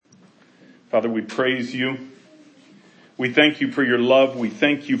Father, we praise you. We thank you for your love. We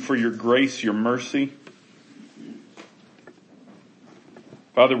thank you for your grace, your mercy.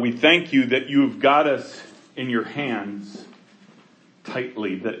 Father, we thank you that you have got us in your hands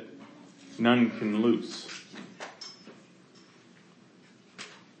tightly, that none can loose.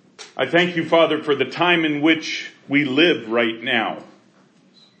 I thank you, Father, for the time in which we live right now.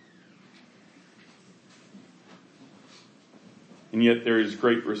 And yet there is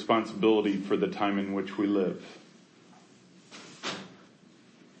great responsibility for the time in which we live.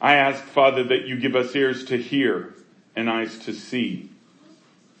 I ask, Father, that you give us ears to hear and eyes to see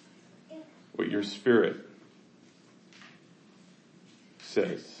what your Spirit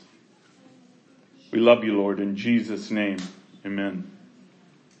says. We love you, Lord, in Jesus' name. Amen.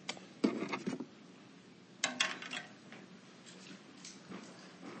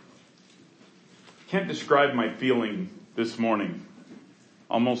 Can't describe my feeling this morning,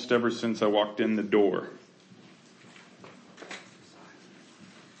 almost ever since I walked in the door.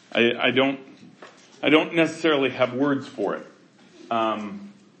 I don't necessarily have words for it.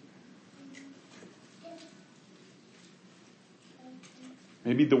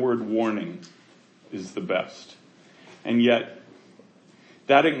 Maybe the word warning is the best. And yet,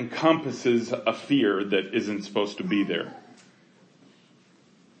 that encompasses a fear that isn't supposed to be there.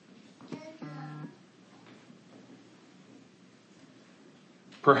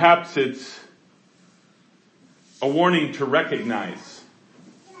 Perhaps it's a warning to recognize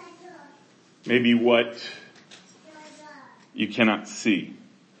maybe what you cannot see.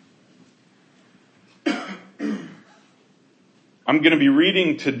 I'm going to be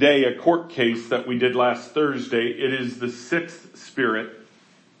reading today a court case that we did last Thursday. It is the sixth spirit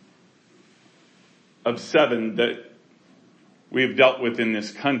of 7 that we have dealt with in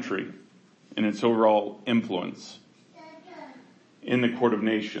this country and its overall influence in the court of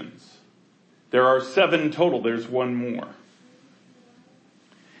nations. There are 7 total. There's one more.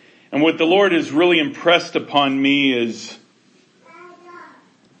 And what the Lord has really impressed upon me is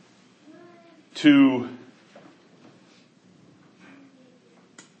to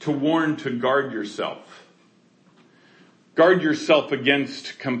warn, to guard yourself. Guard yourself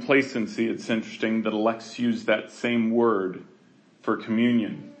against complacency. It's interesting that Alex used that same word for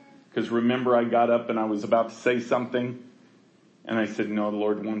communion. Because remember, I got up and I was about to say something, and I said, no, the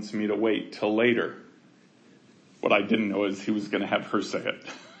Lord wants me to wait till later. What I didn't know is he was going to have her say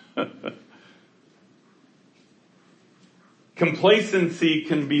it. Complacency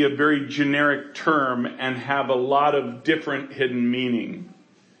can be a very generic term and have a lot of different hidden meaning.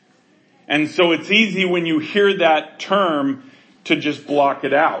 And so it's easy when you hear that term to just block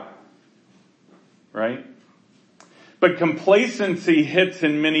it out, right? But complacency hits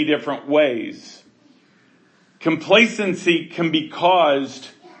in many different ways. Complacency can be caused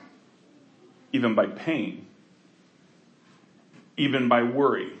even by pain, even by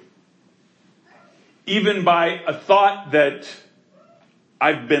worry, even by a thought that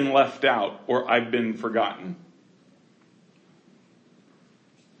I've been left out or I've been forgotten.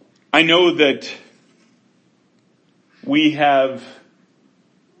 I know that we have,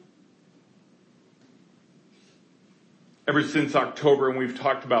 ever since October, and we've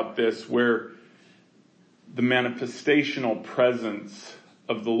talked about this, where the manifestational presence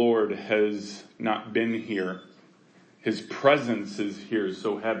of the Lord has not been here. His presence is here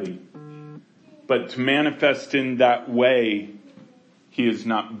so heavy. But to manifest in that way, he has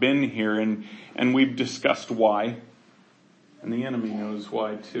not been here. And we've discussed why. And the enemy knows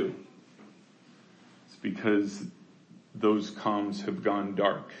why too. It's because those comms have gone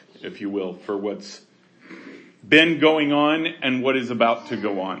dark, if you will, for what's been going on and what is about to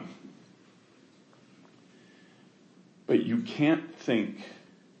go on. But you can't think,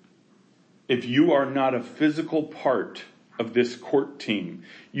 if you are not a physical part of this court team,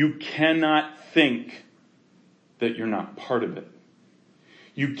 you cannot think that you're not part of it.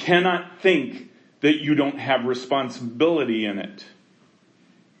 You cannot think that you don't have responsibility in it.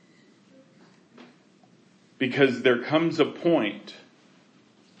 Because there comes a point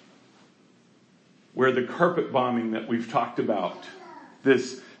where the carpet bombing that we've talked about,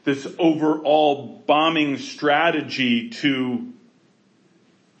 this overall bombing strategy to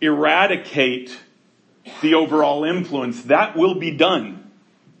eradicate the overall influence, that will be done.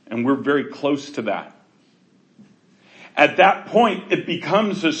 And we're very close to that. At that point, it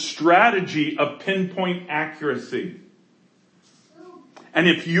becomes a strategy of pinpoint accuracy. And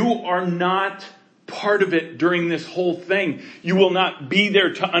if you are not part of it during this whole thing, you will not be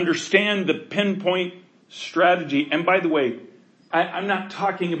there to understand the pinpoint strategy. And by the way, I'm not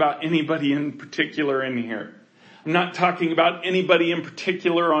talking about anybody in particular in here. I'm not talking about anybody in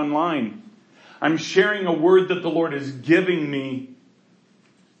particular online. I'm sharing a word that the Lord is giving me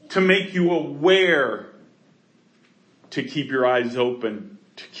to make you aware, to keep your eyes open,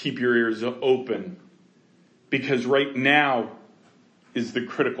 to keep your ears open. Because right now is the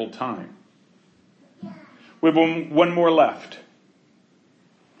critical time. We have one more left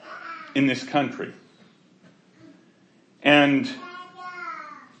in this country. And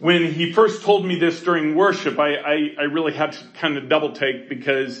when he first told me this during worship, I really had to kind of double take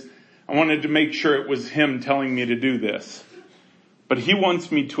because I wanted to make sure it was him telling me to do this. But he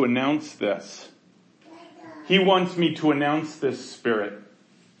wants me to announce this. He wants me to announce this spirit.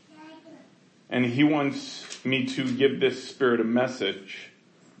 And he wants me to give this spirit a message.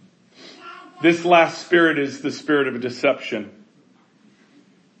 This last spirit is the spirit of deception.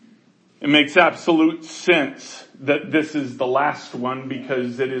 It makes absolute sense that this is the last one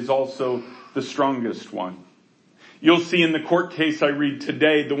because it is also the strongest one. You'll see in the court case I read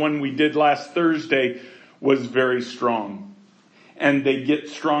today, the one we did last Thursday was very strong. And they get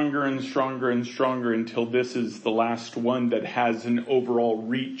stronger and stronger and stronger until this is the last one that has an overall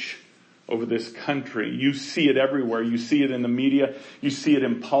reach over this country. You see it everywhere. You see it in the media. You see it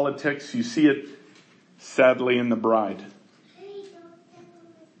in politics. You see it, sadly, in the bride.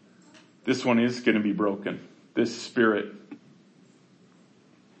 This one is going to be broken. This spirit.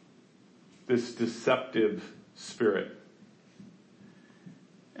 This deceptive spirit.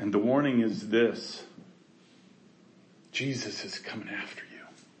 And the warning is this. Jesus is coming after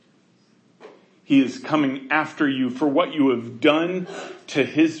you. He is coming after you for what you have done to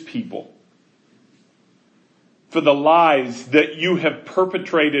his people. For the lies that you have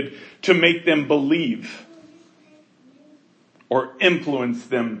perpetrated to make them believe or influence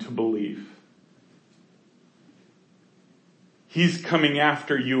them to believe. He's coming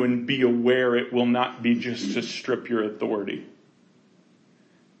after you, and be aware it will not be just to strip your authority.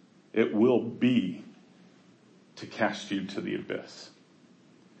 It will be to cast you to the abyss.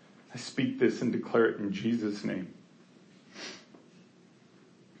 I speak this and declare it in Jesus' name.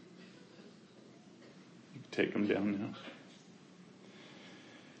 You can take them down now.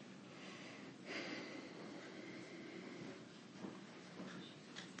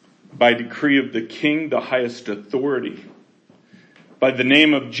 By decree of the King, the highest authority, by the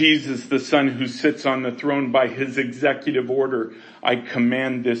name of Jesus, the Son who sits on the throne, by his executive order, I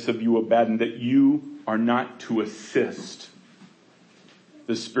command this of you, Abaddon, that you are not to assist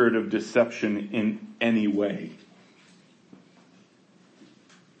the spirit of deception in any way.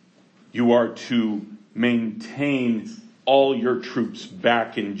 You are to maintain all your troops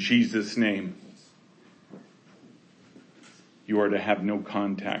back in Jesus' name. You are to have no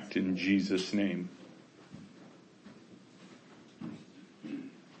contact in Jesus' name.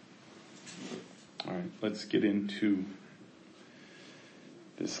 All right, let's get into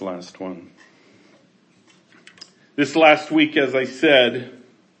this last one. This last week, as I said,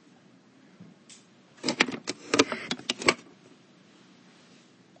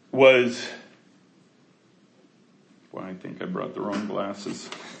 was... Well, I think I brought the wrong glasses.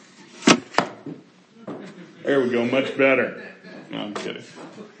 There we go, much better. No, I'm kidding.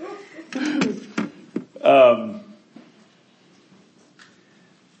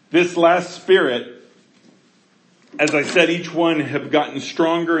 This last spirit, as I said, each one have gotten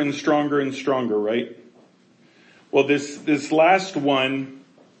stronger and stronger and stronger, right? Well, this last one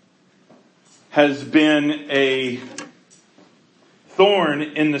has been a thorn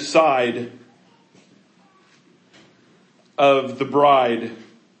in the side of the bride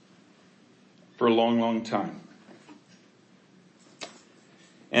for a long, long time.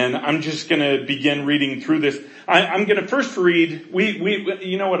 And I'm just going to begin reading through this. I'm going to first read,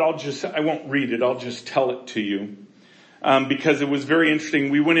 you know what, I won't read it, I'll just tell it to you. Because it was very interesting.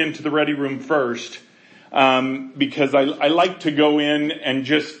 We went into the ready room first, because I like to go in and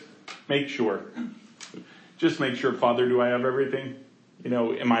just make sure. Just make sure, Father, do I have everything?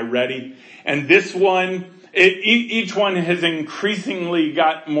 Am I ready? And this one, each one has increasingly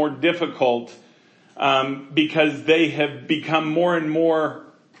got more difficult, because they have become more and more,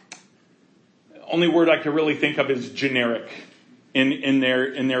 only word I can really think of is generic in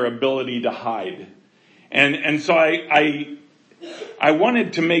their ability to hide. And so I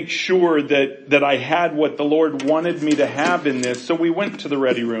wanted to make sure that I had what the Lord wanted me to have in this. So we went to the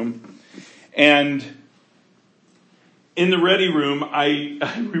ready room, and in the ready room,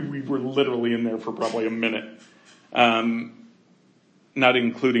 we were literally in there for probably a minute, not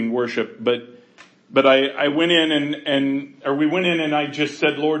including worship, but I went in we went in and I just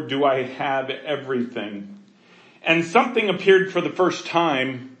said, Lord, do I have everything? And something appeared for the first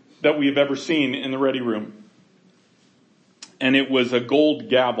time that we have ever seen in the ready room. And it was a gold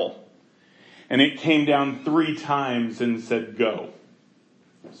gavel. And it came down 3 times and said, go.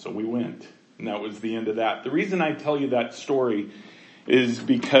 So we went. And that was the end of that. The reason I tell you that story is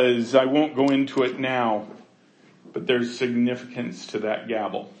because I won't go into it now, but there's significance to that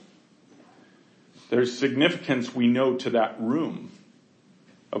gavel. There's significance, we know, to that room,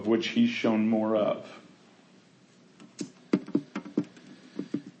 of which he's shown more of.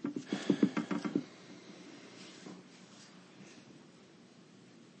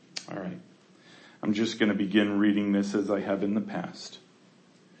 All right. I'm just going to begin reading this as I have in the past.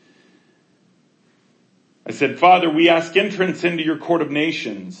 I said, Father, we ask entrance into your court of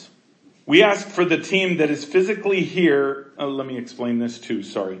nations. We ask for the team that is physically here. Oh, let me explain this too,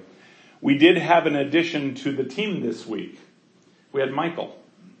 sorry. We did have an addition to the team this week. We had Michael.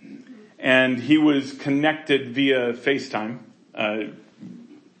 And he was connected via FaceTime,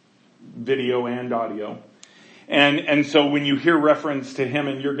 video and audio. And so when you hear reference to him,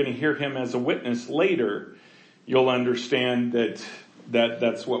 and you're going to hear him as a witness later, you'll understand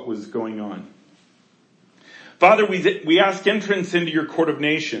that's what was going on. Father, we ask entrance into your court of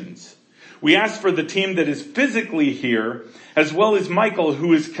nations. We ask for the team that is physically here, as well as Michael,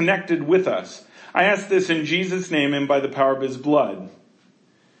 who is connected with us. I ask this in Jesus' name and by the power of his blood.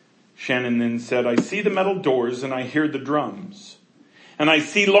 Shannon then said, I see the metal doors and I hear the drums. And I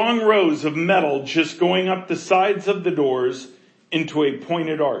see long rows of metal just going up the sides of the doors into a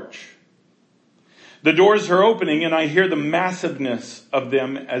pointed arch. The doors are opening and I hear the massiveness of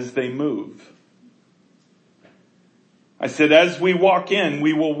them as they move. I said, as we walk in,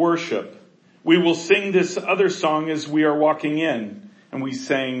 we will worship. We will sing this other song as we are walking in. And we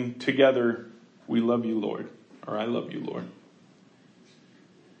sang together, we love you, Lord. Or I love you, Lord.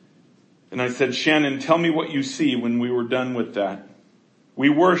 And I said, Shannon, tell me what you see when we were done with that. We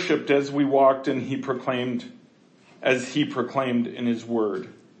worshiped as we walked and he proclaimed in his word.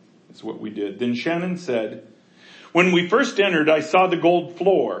 That's what we did. Then Shannon said, when we first entered, I saw the gold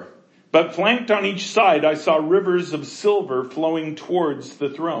floor, but flanked on each side, I saw rivers of silver flowing towards the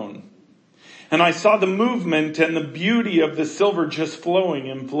throne. And I saw the movement and the beauty of the silver just flowing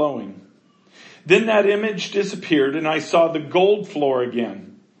and flowing. Then that image disappeared and I saw the gold floor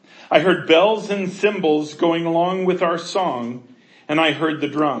again. I heard bells and cymbals going along with our song, and I heard the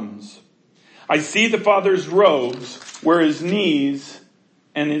drums. I see the Father's robes where his knees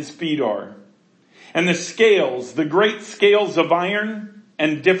and his feet are. And the scales, the great scales of iron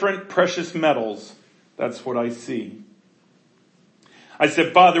and different precious metals. That's what I see. I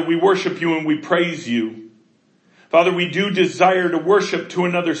said, Father, we worship you and we praise you. Father, we do desire to worship to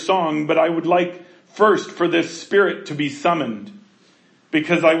another song, but I would like first for this spirit to be summoned,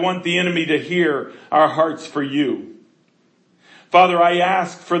 because I want the enemy to hear our hearts for you. Father, I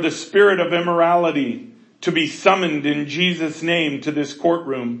ask for the spirit of immorality to be summoned in Jesus' name to this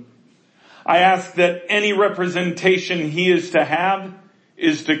courtroom. I ask that any representation he is to have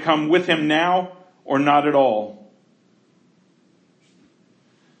is to come with him now or not at all.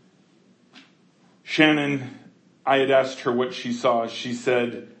 Shannon, I had asked her what she saw. She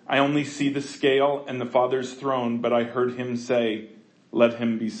said, I only see the scale and the Father's throne, but I heard him say, let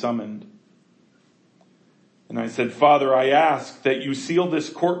him be summoned. And I said, Father, I ask that you seal this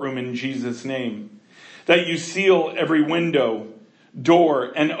courtroom in Jesus' name, that you seal every window,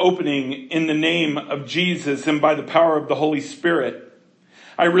 door, and opening in the name of Jesus and by the power of the Holy Spirit.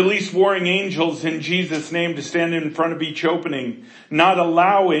 I release warring angels in Jesus' name to stand in front of each opening, not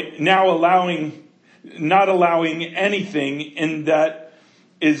allowing anything in that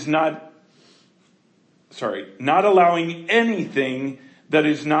is not allowing anything that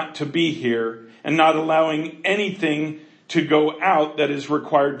is not to be here, and not allowing anything to go out that is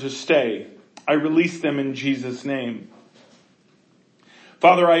required to stay. I release them in Jesus' name.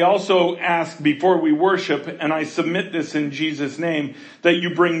 Father, I also ask before we worship, and I submit this in Jesus' name, that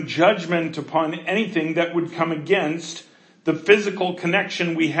you bring judgment upon anything that would come against the physical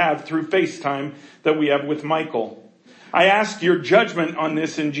connection we have through FaceTime that we have with Michael. I ask your judgment on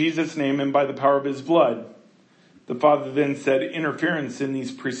this in Jesus' name and by the power of his blood. The Father then said, interference in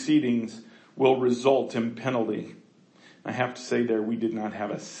these proceedings will result in penalty. I have to say there, we did not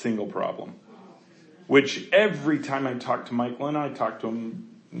have a single problem. Which every time I talk to Michael, and I talk to him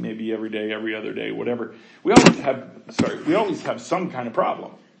maybe every day, every other day, whatever, we always have some kind of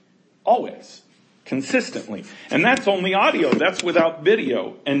problem. Always. Consistently. And that's only audio. That's without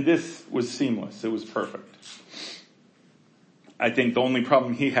video. And this was seamless. It was perfect. I think the only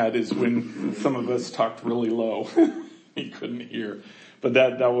problem he had is when some of us talked really low. He couldn't hear. But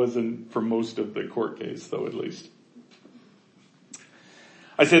that wasn't for most of the court case, though, at least.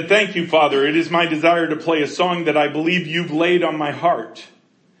 I said, thank you, Father. It is my desire to play a song that I believe you've laid on my heart.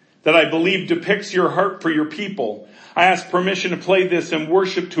 that I believe depicts your heart for your people. I ask permission to play this and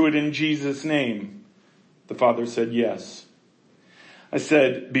worship to it in Jesus' name." The father said yes. I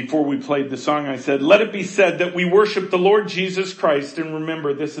said, before we played the song, I said, "Let it be said that we worship the Lord Jesus Christ, and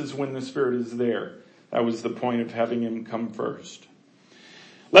remember, this is when the Spirit is there." That was the point of having him come first.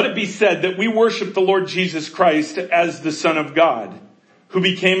 "Let it be said that we worship the Lord Jesus Christ as the Son of God, who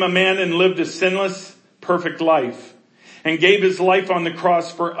became a man and lived a sinless, perfect life, and gave his life on the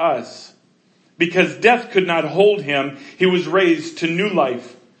cross for us. Because death could not hold him, he was raised to new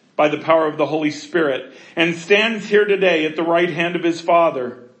life by the power of the Holy Spirit, and stands here today at the right hand of his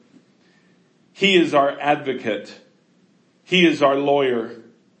Father. He is our advocate. He is our lawyer.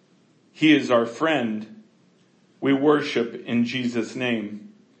 He is our friend. We worship in Jesus' name."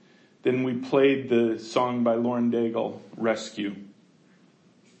 Then we played the song by Lauren Daigle, "Rescue."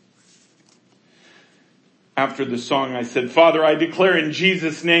 After the song, I said, "Father, I declare in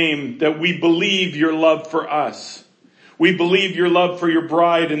Jesus' name that we believe your love for us. We believe your love for your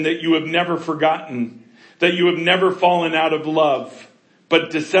bride, and that you have never forgotten, that you have never fallen out of love. But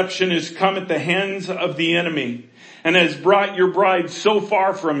deception has come at the hands of the enemy and has brought your bride so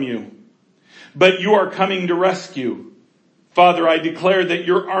far from you. But you are coming to rescue. Father, I declare that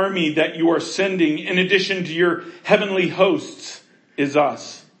your army that you are sending, in addition to your heavenly hosts, is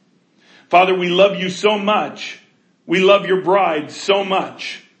us. Father, we love you so much. We love your bride so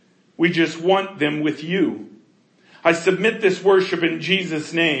much. We just want them with you. I submit this worship in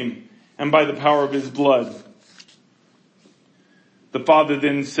Jesus' name and by the power of his blood." The father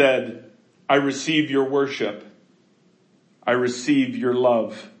then said, "I receive your worship. I receive your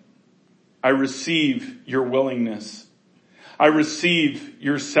love. I receive your willingness. I receive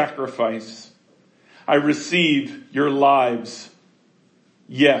your sacrifice. I receive your lives.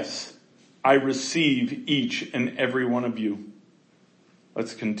 Yes, I receive each and every one of you."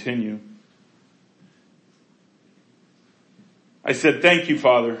 Let's continue. I said, "Thank you,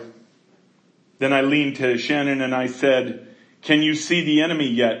 Father." Then I leaned to Shannon and I said, "Can you see the enemy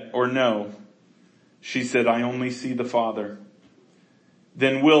yet or no?" She said, "I only see the Father."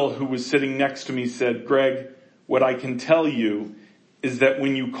 Then Will, who was sitting next to me, said, "Greg, what I can tell you is that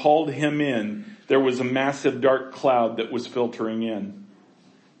when you called him in, there was a massive dark cloud that was filtering in."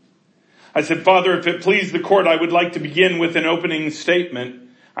 I said, "Father, if it please the court, I would like to begin with an opening statement.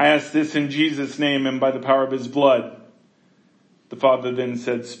 I ask this in Jesus' name and by the power of his blood." The father then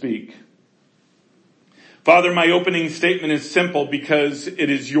said, "Speak." "Father, my opening statement is simple because it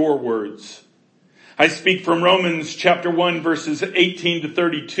is your words. I speak from Romans chapter 1 verses 18 to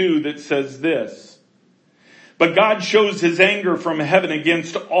 32 that says this: But God shows his anger from heaven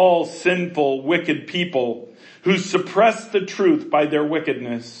against all sinful, wicked people who suppress the truth by their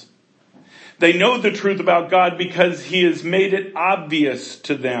wickedness. They know the truth about God because he has made it obvious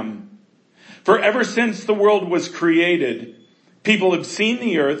to them. For ever since the world was created, people have seen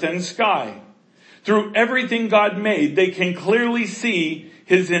the earth and sky. Through everything God made, they can clearly see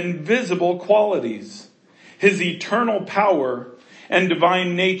his invisible qualities, his eternal power and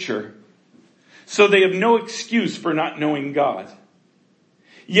divine nature. So they have no excuse for not knowing God.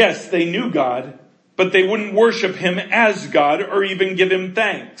 Yes, they knew God, but they wouldn't worship him as God or even give him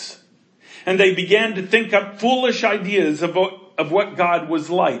thanks. And they began to think up foolish ideas of what God was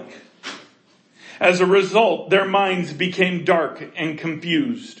like. As a result, their minds became dark and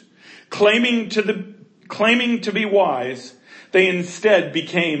confused. Claiming to be wise, they instead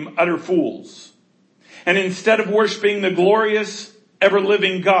became utter fools. And instead of worshiping the glorious,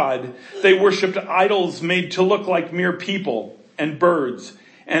 ever-living God, they worshipped idols made to look like mere people and birds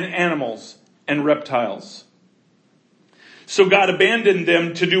and animals and reptiles. So God abandoned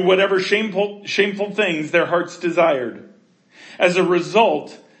them to do whatever shameful things their hearts desired. As a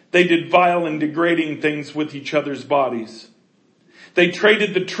result, they did vile and degrading things with each other's bodies. They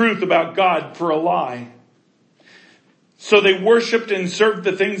traded the truth about God for a lie. So they worshipped and served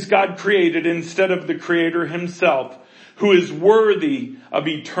the things God created instead of the Creator himself, who is worthy of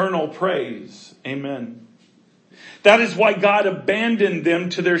eternal praise. Amen. That is why God abandoned them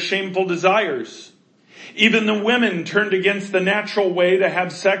to their shameful desires. Even the women turned against the natural way to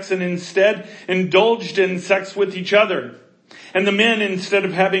have sex and instead indulged in sex with each other. And the men, instead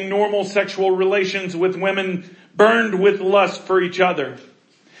of having normal sexual relations with women, burned with lust for each other.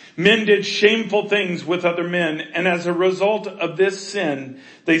 Men did shameful things with other men, and as a result of this sin,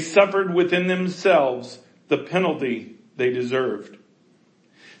 they suffered within themselves the penalty they deserved.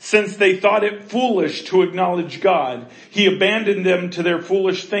 Since they thought it foolish to acknowledge God, he abandoned them to their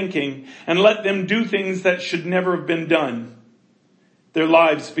foolish thinking and let them do things that should never have been done. Their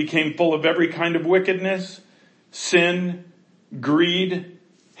lives became full of every kind of wickedness, sin, greed,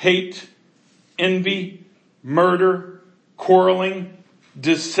 hate, envy, murder, quarreling,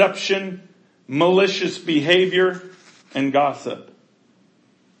 deception, malicious behavior, and gossip.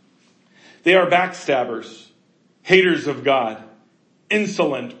 They are backstabbers, haters of God,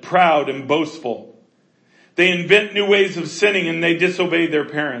 insolent, proud, and boastful. They invent new ways of sinning and they disobey their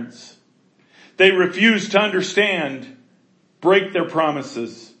parents. They refuse to understand, break their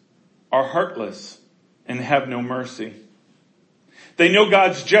promises, are heartless, and have no mercy. They know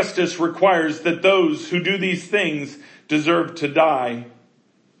God's justice requires that those who do these things deserve to die,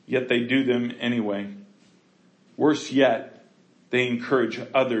 yet they do them anyway. Worse yet, they encourage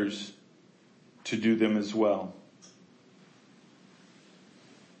others to do them as well.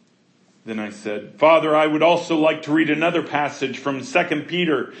 Then I said, Father, I would also like to read another passage from 2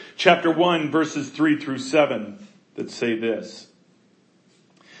 Peter chapter 1, verses 3 through 7 that say this.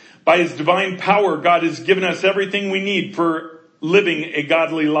 By his divine power, God has given us everything we need for living a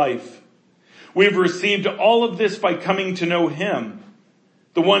godly life. We have received all of this by coming to know him,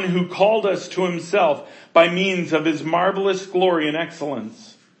 the one who called us to himself by means of his marvelous glory and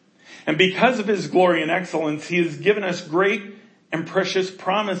excellence. And because of his glory and excellence, he has given us great and precious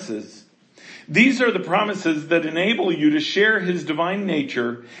promises. These are the promises that enable you to share his divine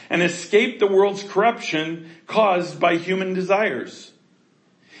nature and escape the world's corruption caused by human desires.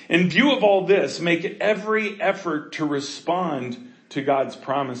 In view of all this, make every effort to respond to God's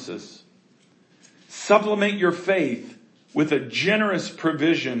promises. Supplement your faith with a generous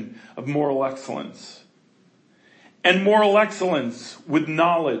provision of moral excellence. And moral excellence with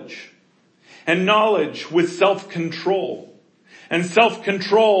knowledge. And knowledge with self-control. And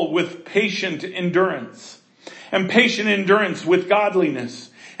self-control with patient endurance. And patient endurance with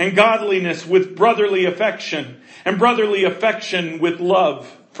godliness. And godliness with brotherly affection. And brotherly affection with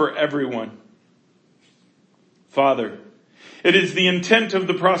love for everyone. Father, it is the intent of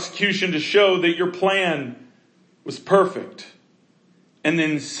the prosecution to show that your plan was perfect and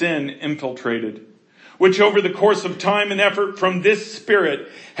then sin infiltrated, which over the course of time and effort from this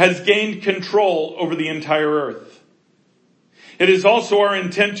spirit has gained control over the entire earth. It is also our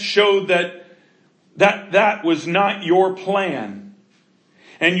intent to show that was not your plan.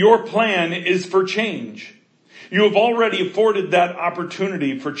 And your plan is for change. You have already afforded that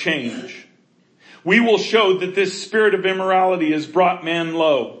opportunity for change. We will show that this spirit of immorality has brought man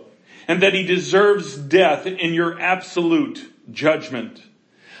low and that he deserves death in your absolute judgment.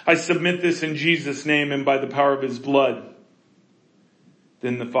 I submit this in Jesus' name and by the power of his blood.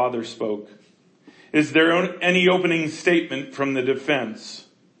 Then the Father spoke. Is there any opening statement from the defense?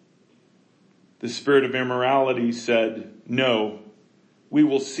 The spirit of immorality said, no, we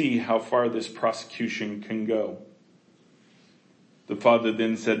will see how far this prosecution can go. The Father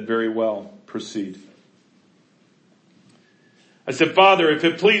then said, very well, proceed. I said, Father, if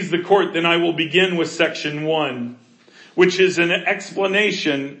it please the court, then I will begin with section 1, which is an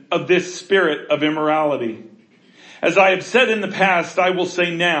explanation of this spirit of immorality. As I have said in the past, I will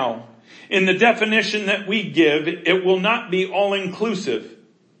say now, in the definition that we give, it will not be all inclusive.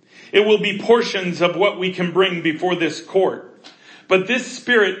 It will be portions of what we can bring before this court. But this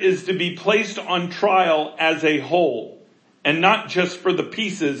spirit is to be placed on trial as a whole, and not just for the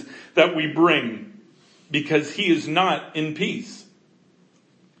pieces that we bring, because he is not in peace.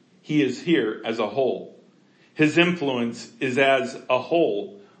 He is here as a whole. His influence is as a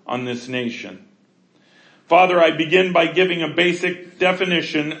whole on this nation. Father, I begin by giving a basic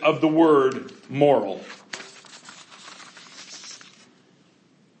definition of the word moral.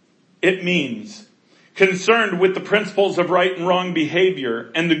 It means concerned with the principles of right and wrong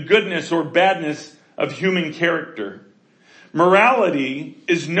behavior and the goodness or badness of human character. Morality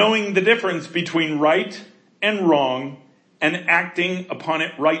is knowing the difference between right and wrong and acting upon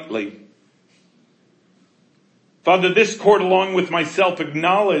it rightly. Father, this court along with myself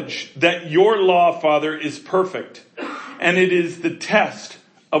acknowledge that your law, Father, is perfect, and it is the test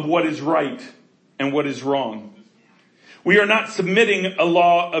of what is right and what is wrong. We are not submitting a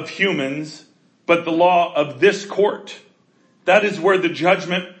law of humans, but the law of this court. That is where the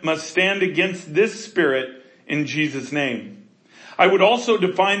judgment must stand against this spirit in Jesus' name. I would also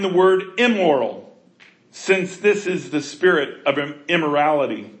define the word immoral, since this is the spirit of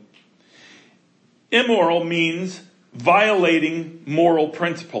immorality. Immoral means violating moral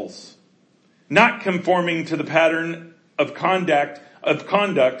principles, not conforming to the pattern of conduct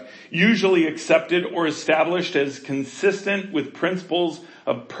usually accepted or established as consistent with principles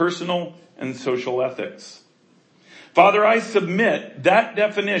of personal and social ethics. Father, I submit that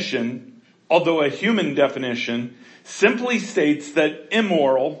definition, although a human definition, simply states that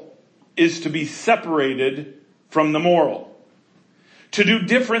immoral is to be separated from the moral. to do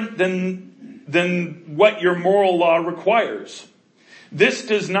different than what your moral law requires. This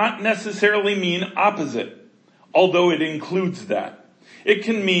does not necessarily mean opposite, although it includes that. It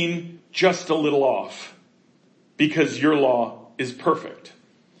can mean just a little off, because your law is perfect.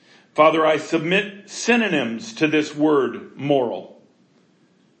 Father, I submit synonyms to this word moral: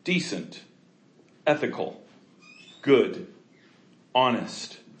 decent, ethical, good,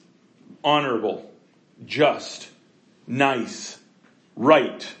 honest, honorable, just, nice,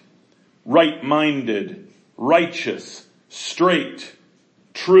 right, right-minded, righteous, straight,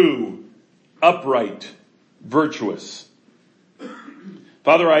 true, upright, virtuous.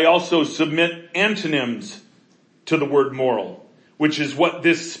 Father, I also submit antonyms to the word moral, which is what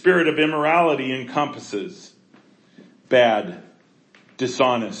this spirit of immorality encompasses: bad,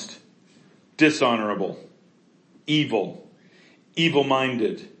 dishonest, dishonorable, evil,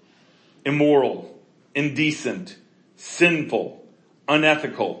 evil-minded, immoral, indecent, sinful,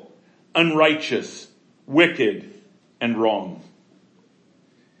 unethical, unrighteous, wicked, and wrong.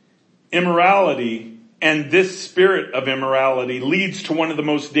 Immorality, and this spirit of immorality, leads to one of the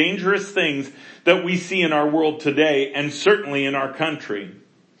most dangerous things that we see in our world today, and certainly in our country.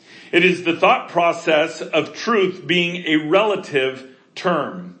 It is the thought process of truth being a relative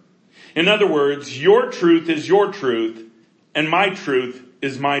term. In other words, your truth is your truth, and my truth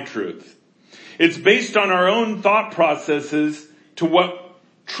is my truth. It's based on our own thought processes to what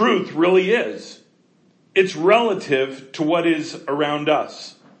truth really is. It's relative to what is around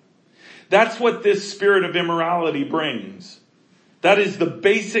us. That's what this spirit of immorality brings. That is the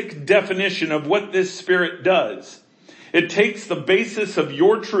basic definition of what this spirit does. It takes the basis of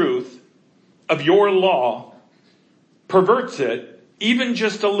your truth, of your law, perverts it, even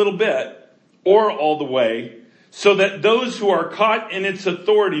just a little bit, or all the way, so that those who are caught in its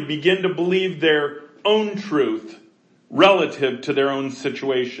authority begin to believe their own truth relative to their own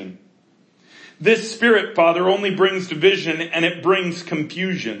situation. This spirit, Father, only brings division, and it brings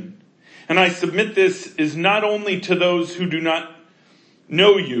confusion. And I submit this is not only to those who do not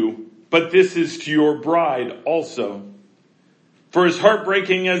know you, but this is to your bride also. For as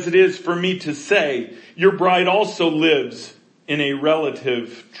heartbreaking as it is for me to say, your bride also lives in a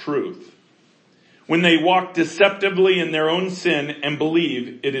relative truth, when they walk deceptively in their own sin and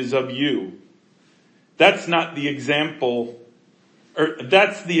believe it is of you. That's not the example, or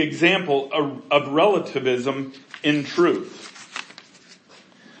that's the example of relativism in truth.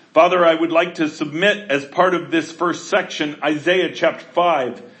 Father, I would like to submit as part of this first section, Isaiah chapter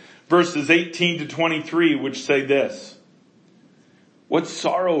 5, verses 18 to 23, which say this: what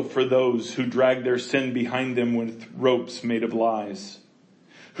sorrow for those who drag their sin behind them with ropes made of lies,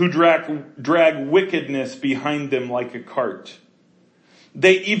 who drag wickedness behind them like a cart.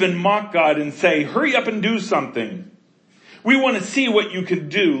 They even mock God and say, hurry up and do something. We want to see what you could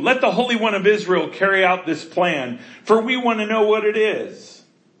do. Let the Holy One of Israel carry out this plan, for we want to know what it is.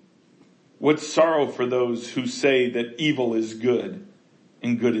 What sorrow for those who say that evil is good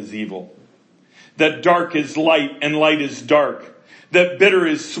and good is evil, that dark is light and light is dark, that bitter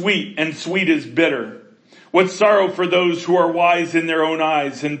is sweet and sweet is bitter. What sorrow for those who are wise in their own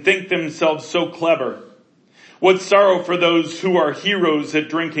eyes and think themselves so clever. What sorrow for those who are heroes at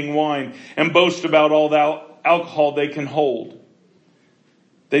drinking wine and boast about all the alcohol they can hold.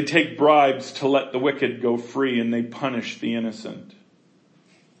 They take bribes to let the wicked go free, and they punish the innocent.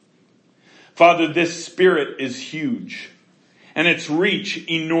 Father, this spirit is huge, and its reach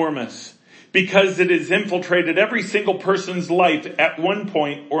enormous, because it has infiltrated every single person's life at one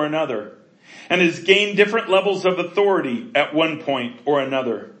point or another, and has gained different levels of authority at one point or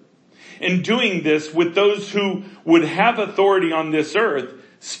another. In doing this with those who would have authority on this earth,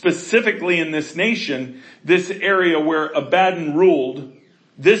 specifically in this nation, this area where Abaddon ruled,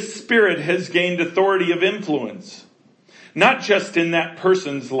 this spirit has gained authority of influence, not just in that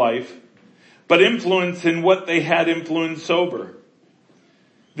person's life, but influence in what they had influence over.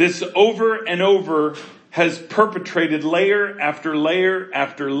 This over and over has perpetrated layer after layer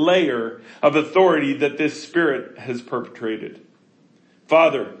after layer of authority that this spirit has perpetrated.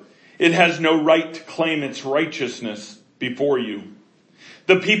 Father, it has no right to claim its righteousness before you.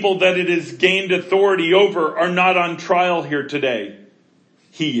 The people that it has gained authority over are not on trial here today.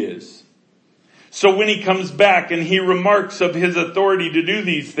 He is. So when he comes back and he remarks of his authority to do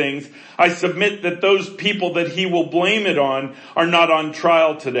these things, I submit that those people that he will blame it on are not on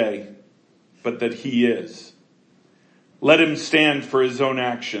trial today, but that he is. Let him stand for his own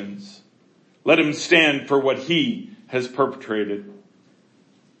actions. Let him stand for what he has perpetrated.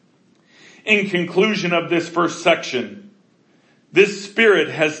 In conclusion of this first section, this spirit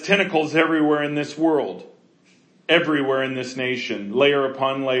has tentacles everywhere in this world. everywhere in this nation, layer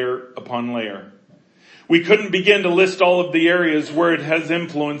upon layer upon layer. We couldn't begin to list all of the areas where it has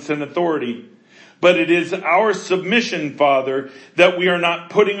influence and authority. But it is our submission, Father, that we are not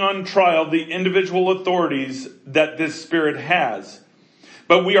putting on trial the individual authorities that this Spirit has.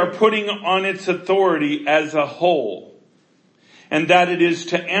 But we are putting on its authority as a whole. And that it is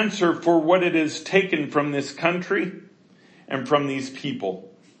to answer for what it has taken from this country and from these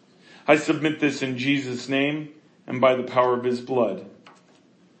people. I submit this in Jesus' name and by the power of his blood.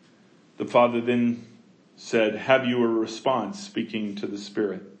 The Father then said, have you a response, speaking to the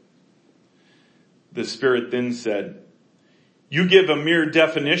Spirit? The Spirit then said, you give a mere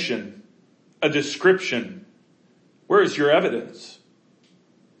definition, a description. Where is your evidence?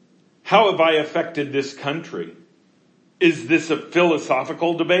 How have I affected this country? Is this a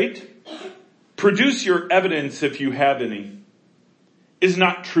philosophical debate? Produce your evidence if you have any. Is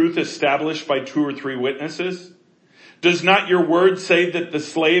not truth established by 2 or 3 witnesses? Does not your word say that the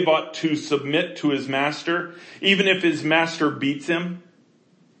slave ought to submit to his master, even if his master beats him?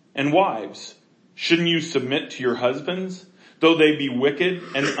 And wives, shouldn't you submit to your husbands, though they be wicked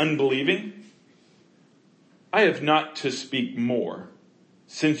and unbelieving? I have not to speak more,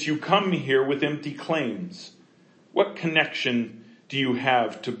 since you come here with empty claims. What connection do you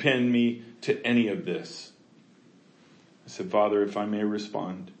have to pin me to any of this? I said, Father, if I may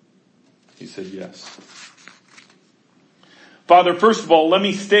respond. He said, yes. Father, first of all, let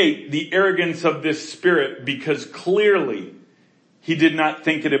me state the arrogance of this Spirit, because clearly he did not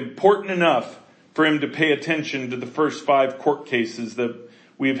think it important enough for him to pay attention to the first 5 court cases that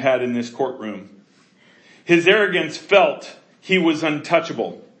we've had in this courtroom. His arrogance felt he was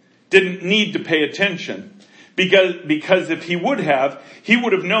untouchable, didn't need to pay attention, because if he would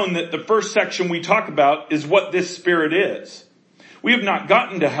have known that the first section we talk about is what this Spirit is. We have not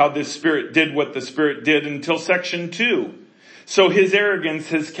gotten to how this Spirit did what the Spirit did until section 2. So his arrogance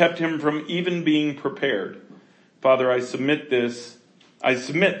has kept him from even being prepared. Father, I submit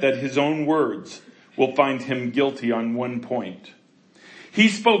that his own words will find him guilty on one point. He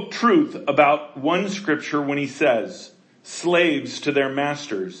spoke truth about one scripture when he says, slaves to their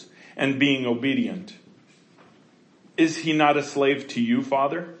masters and being obedient. Is he not a slave to you,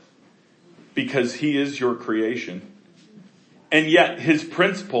 Father? Because he is your creation. And yet his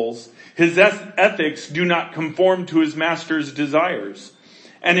principles, his ethics do not conform to his master's desires.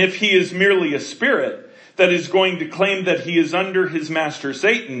 And if he is merely a spirit that is going to claim that he is under his master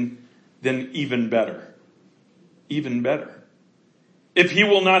Satan, then even better. Even better. If he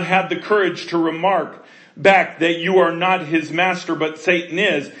will not have the courage to remark back that you are not his master but Satan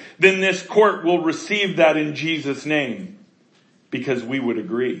is, then this court will receive that in Jesus' name. Because we would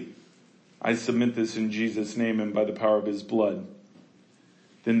agree. I submit this in Jesus' name and by the power of his blood.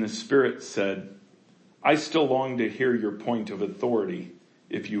 Then the Spirit said, I still long to hear your point of authority,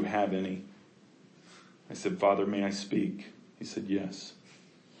 if you have any. I said, Father, may I speak? He said, yes.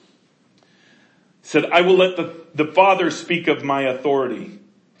 He said, I will let the Father speak of my authority,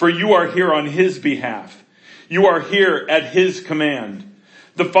 for you are here on his behalf. You are here at his command.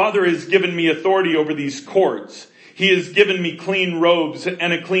 The Father has given me authority over these courts. He has given me clean robes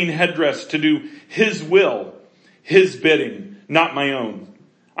and a clean headdress to do his will, his bidding, not my own.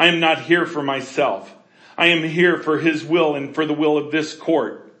 I am not here for myself. I am here for his will and for the will of this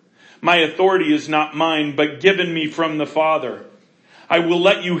court. My authority is not mine, but given me from the Father. I will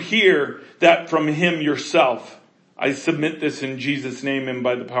let you hear that from him yourself. I submit this in Jesus' name and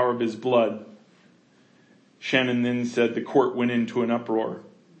by the power of his blood. Shannon then said the court went into an uproar.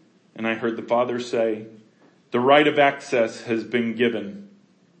 And I heard the Father say, the right of access has been given.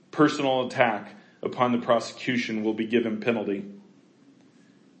 Personal attack upon the prosecution will be given penalty.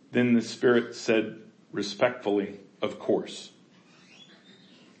 Then the Spirit said respectfully, of course.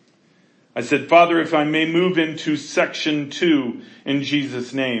 I said, Father, if I may move into section 2 in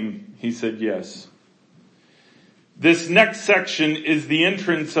Jesus' name. He said, yes. This next section is the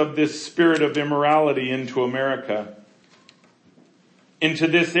entrance of this spirit of immorality into America. Into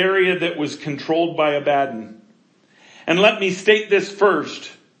this area that was controlled by Abaddon. And let me state this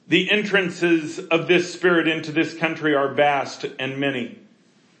first. The entrances of this spirit into this country are vast and many.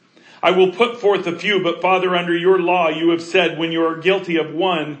 I will put forth a few, but Father, under your law, you have said when you are guilty of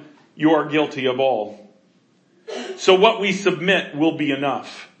one, you are guilty of all. So what we submit will be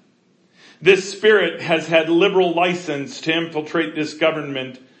enough. This spirit has had liberal license to infiltrate this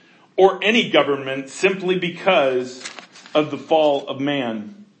government or any government simply because of the fall of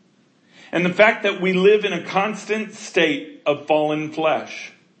man. And the fact that we live in a constant state of fallen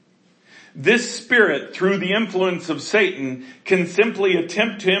flesh. This spirit, through the influence of Satan, can simply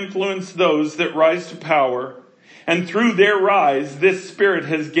attempt to influence those that rise to power And through their rise, this spirit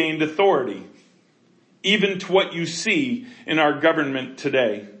has gained authority, even to what you see in our government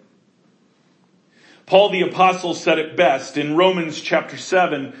today. Paul the Apostle said it best in Romans chapter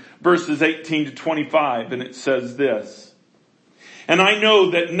 7, verses 18 to 25, and it says this: "And I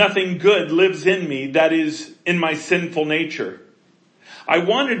know that nothing good lives in me, that is, in my sinful nature. I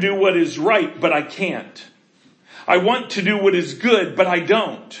want to do what is right, but I can't. I want to do what is good, but I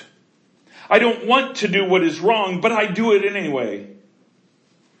don't. I don't want to do what is wrong, but I do it anyway.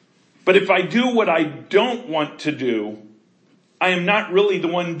 But if I do what I don't want to do, I am not really the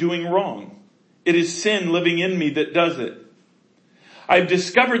one doing wrong. It is sin living in me that does it. I've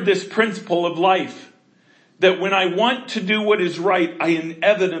discovered this principle of life, that when I want to do what is right, I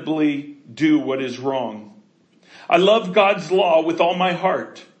inevitably do what is wrong. I love God's law with all my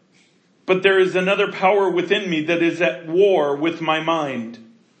heart, but there is another power within me that is at war with my mind.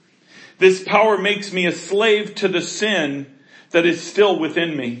 This power makes me a slave to the sin that is still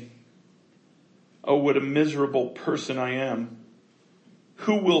within me. Oh, what a miserable person I am.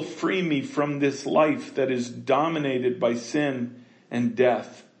 Who will free me from this life that is dominated by sin and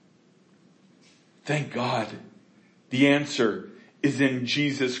death?" Thank God. The answer is in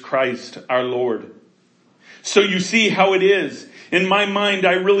Jesus Christ our Lord. So you see how it is. In my mind,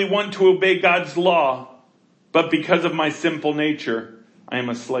 I really want to obey God's law, but because of my sinful nature, I am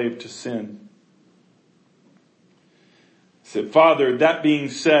a slave to sin. Said, "Father, that being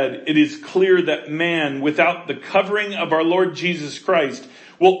said, it is clear that man, without the covering of our Lord Jesus Christ,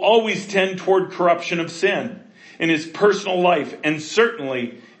 will always tend toward corruption of sin in his personal life and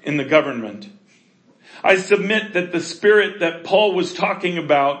certainly in the government. I submit that the spirit that Paul was talking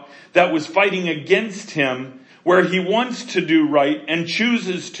about that was fighting against him, where he wants to do right and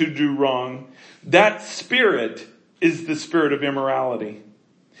chooses to do wrong, that spirit is the spirit of immorality.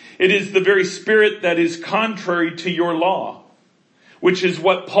 It is the very spirit that is contrary to your law, which is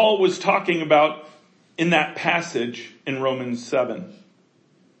what Paul was talking about in that passage in Romans 7.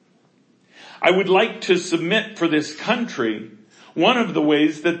 I would like to submit for this country one of the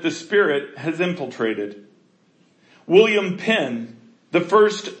ways that the Spirit has infiltrated. William Penn, the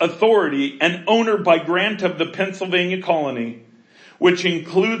first authority and owner by grant of the Pennsylvania colony, which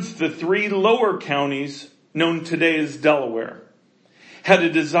includes the 3 lower counties known today as Delaware, had a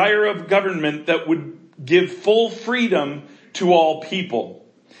desire of government that would give full freedom to all people.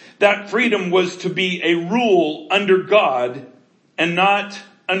 That freedom was to be a rule under God and not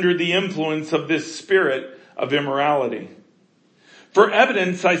under the influence of this spirit of immorality. For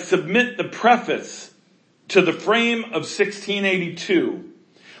evidence, I submit the preface to the frame of 1682,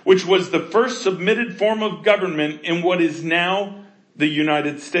 which was the first submitted form of government in what is now the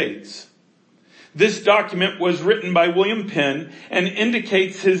United States. This document was written by William Penn and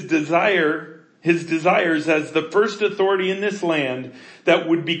indicates his desires as the first authority in this land that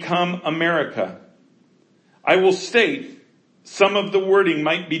would become America. I will state some of the wording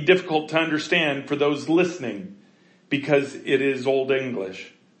might be difficult to understand for those listening because it is Old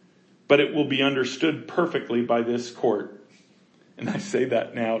English, but it will be understood perfectly by this court. And I say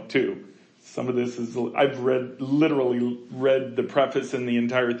that now too. Some of this is, I've literally read the preface and the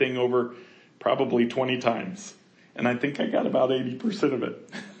entire thing over probably 20 times. And I think I got about 80% of it.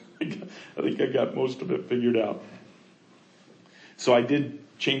 I think I got most of it figured out. So I did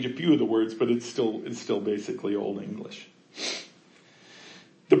change a few of the words, but it's still basically Old English.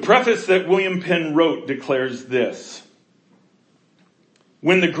 The preface that William Penn wrote declares this: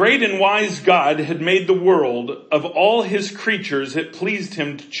 "When the great and wise God had made the world, of all his creatures it pleased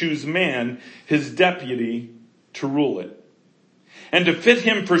him to choose man, his deputy, to rule it, and to fit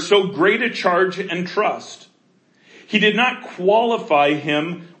him for so great a charge and trust. He did not qualify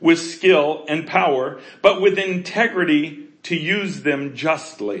him with skill and power, but with integrity to use them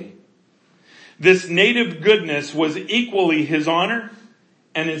justly. This native goodness was equally his honor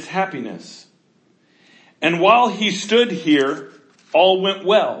and his happiness. And while he stood here, all went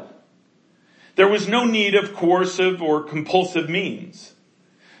well. There was no need of coercive or compulsive means.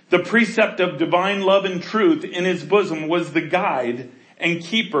 The precept of divine love and truth in his bosom was the guide and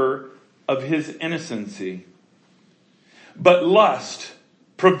keeper of his innocency. But lust,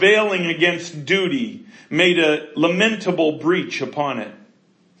 prevailing against duty, made a lamentable breach upon it.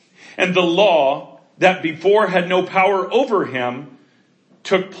 And the law, that before had no power over him,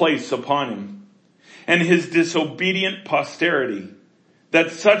 took place upon him. And his disobedient posterity,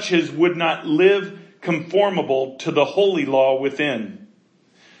 that such as would not live conformable to the holy law within,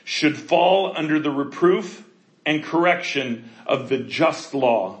 should fall under the reproof and correction of the just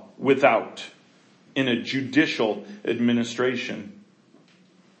law without, in a judicial administration.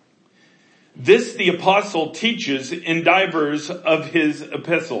 This the apostle teaches in divers of his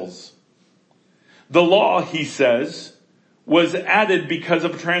epistles. The law, he says, was added because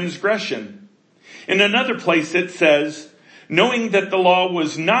of transgression. In another place it says, knowing that the law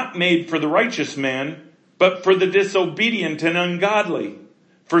was not made for the righteous man, but for the disobedient and ungodly,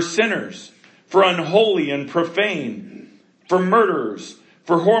 for sinners, for unholy and profane, for murderers,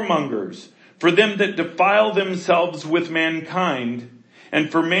 for whoremongers, for them that defile themselves with mankind, and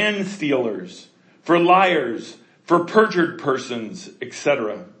for man-stealers, for liars, for perjured persons,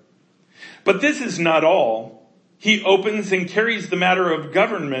 etc. But this is not all. He opens and carries the matter of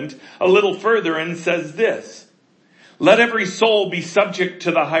government a little further and says this, let every soul be subject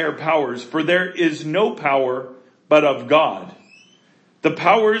to the higher powers, for there is no power but of God. The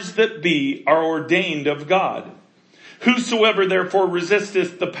powers that be are ordained of God. Whosoever therefore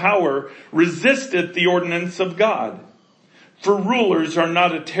resisteth the power, resisteth the ordinance of God. For rulers are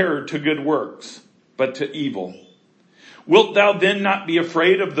not a terror to good works, but to evil. Wilt thou then not be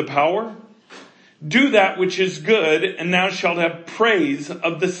afraid of the power? Do that which is good, and thou shalt have praise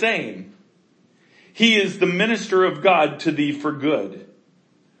of the same. He is the minister of God to thee for good.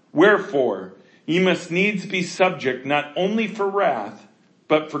 Wherefore, ye must needs be subject not only for wrath,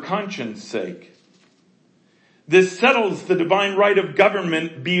 but for conscience sake. This settles the divine right of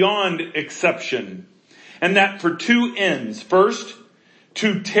government beyond exception, and that for two ends. First,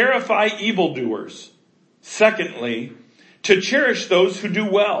 to terrify evildoers. Secondly, to cherish those who do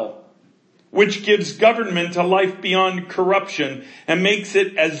well, which gives government a life beyond corruption and makes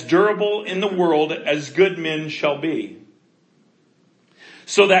it as durable in the world as good men shall be.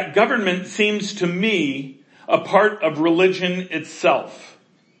 So that government seems to me a part of religion itself.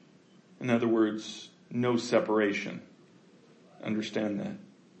 In other words, no separation. Understand that.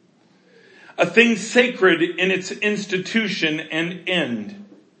 A thing sacred in its institution and end.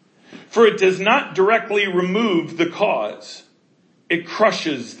 For it does not directly remove the cause. It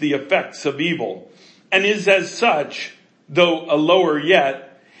crushes the effects of evil and is as such, though a lower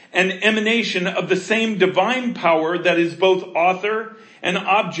yet, an emanation of the same divine power that is both author and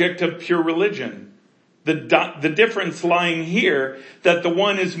object of pure religion. The difference lying here that the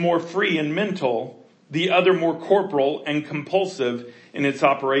one is more free and mental, the other more corporal and compulsive in its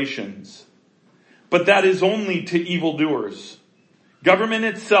operations. But that is only to evildoers. Government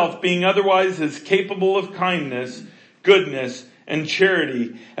itself being otherwise as capable of kindness, goodness, and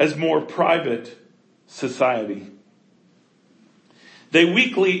charity as more private society. They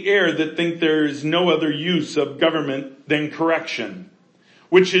weakly err that think there is no other use of government than correction,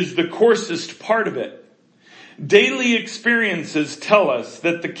 which is the coarsest part of it. Daily experiences tell us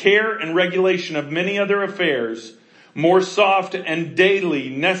that the care and regulation of many other affairs, more soft and daily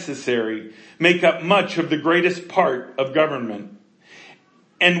necessary, make up much of the greatest part of government,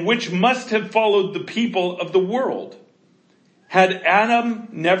 and which must have followed the people of the world. Had Adam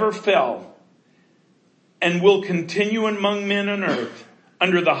never fell, and will continue among men on earth,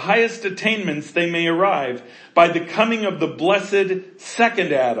 under the highest attainments they may arrive, by the coming of the blessed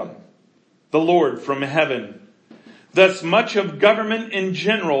second Adam, the Lord from heaven. Thus much of government in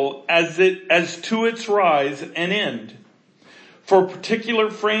general as to its rise and end. For particular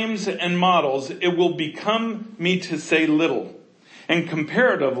frames and models, it will become me to say little, and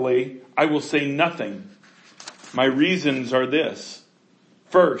comparatively, I will say nothing. My reasons are this.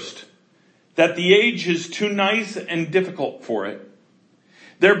 First, that the age is too nice and difficult for it.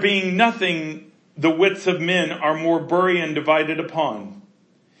 There being nothing the wits of men are more bury and divided upon.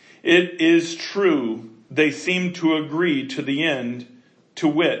 It is true, they seem to agree to the end, to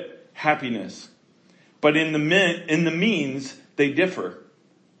wit, happiness. But in the means, they differ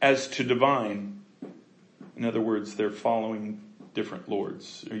as to divine. In other words, they're following different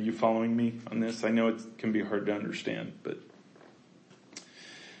lords. Are you following me on this? I know it can be hard to understand, but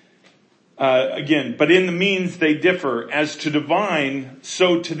but in the means they differ. As to divine,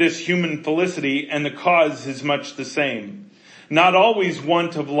 so to this human felicity, and the cause is much the same. Not always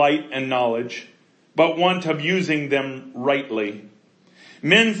want of light and knowledge, but want of using them rightly.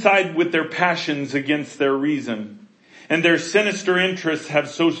 Men side with their passions against their reason, and their sinister interests have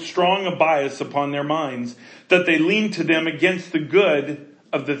so strong a bias upon their minds that they lean to them against the good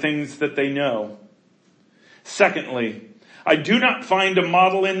of the things that they know. Secondly, I do not find a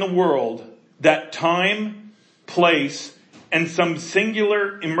model in the world that time, place, and some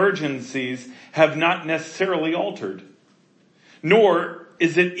singular emergencies have not necessarily altered. Nor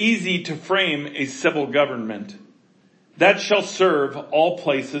is it easy to frame a civil government that shall serve all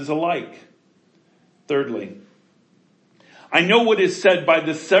places alike. Thirdly, I know what is said by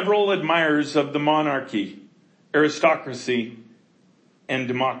the several admirers of the monarchy, aristocracy, and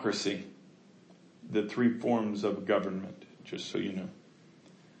democracy. the three forms of government, just so you know.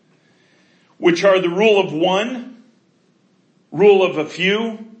 Which are the rule of one, rule of a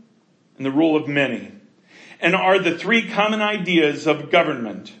few, and the rule of many. And are the three common ideas of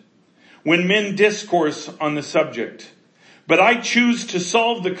government when men discourse on the subject. But I choose to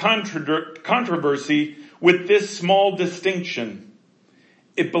solve the controversy with this small distinction.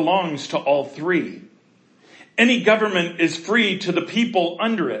 It belongs to all three. Any government is free to the people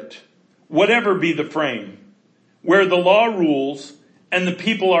under it, whatever be the frame, where the law rules and the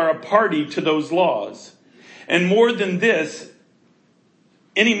people are a party to those laws. And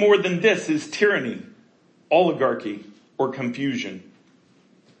any more than this is tyranny, oligarchy, or confusion.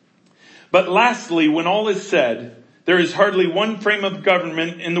 But lastly, when all is said, there is hardly one frame of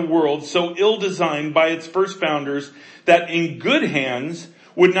government in the world so ill-designed by its first founders that in good hands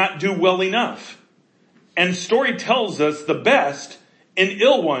would not do well enough. And story tells us the best in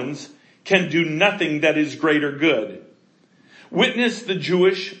ill ones can do nothing that is great or good. Witness the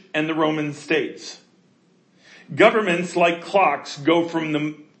Jewish and the Roman states. Governments like clocks go from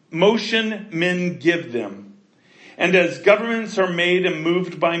the motion men give them. And as governments are made and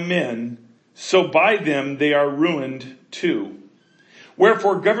moved by men, so by them they are ruined too.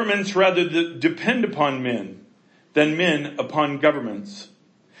 Wherefore governments rather depend upon men than men upon governments.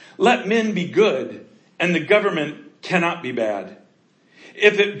 Let men be good, and the government cannot be bad.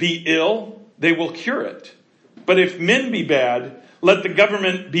 If it be ill, they will cure it. But if men be bad, let the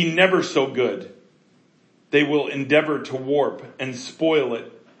government be never so good. They will endeavor to warp and spoil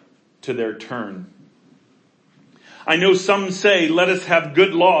it to their turn. I know some say, let us have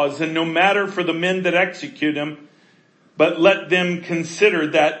good laws, and no matter for the men that execute them, but let them consider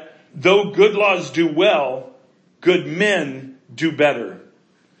that though good laws do well, good men do better.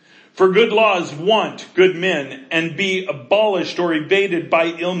 For good laws want good men and be abolished or evaded by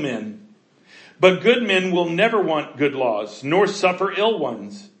ill men. But good men will never want good laws, nor suffer ill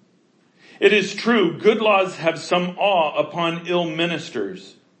ones. It is true, good laws have some awe upon ill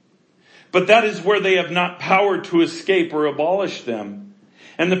ministers. But that is where they have not power to escape or abolish them.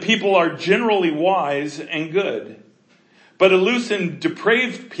 And the people are generally wise and good. But a loose and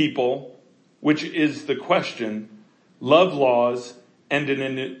depraved people, which is the question, love laws and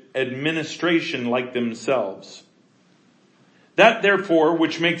an administration like themselves. That therefore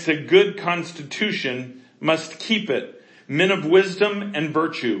which makes a good constitution must keep it, men of wisdom and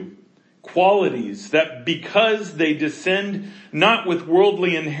virtue, qualities that because they descend not with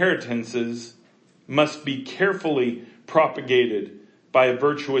worldly inheritances must be carefully propagated by a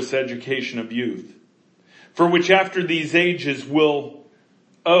virtuous education of youth, for which after these ages will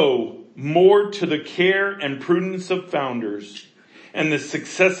owe more to the care and prudence of founders and the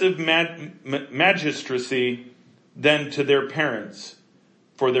successive magistracy than to their parents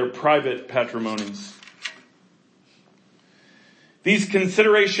for their private patrimonies. These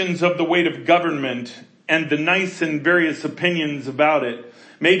considerations of the weight of government and the nice and various opinions about it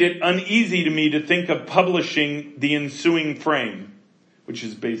made it uneasy to me to think of publishing the ensuing frame, which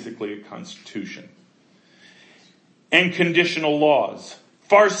is basically a constitution, and conditional laws,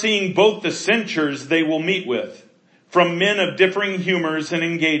 foreseeing both the censures they will meet with from men of differing humors and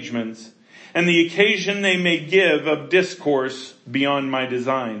engagements, and the occasion they may give of discourse beyond my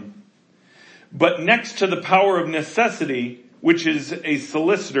design. But next to the power of necessity, which is a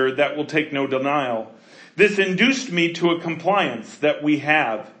solicitor that will take no denial, this induced me to a compliance that we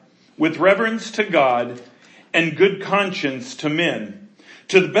have, with reverence to God and good conscience to men,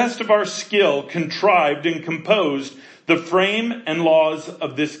 to the best of our skill contrived and composed the frame and laws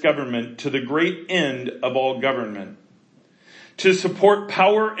of this government to the great end of all government, to support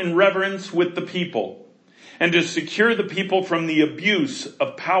power and reverence with the people, and to secure the people from the abuse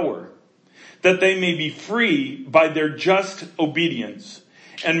of power, that they may be free by their just obedience,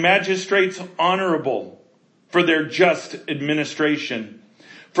 and magistrates honorable for their just administration.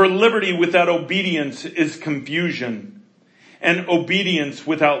 For liberty without obedience is confusion, and obedience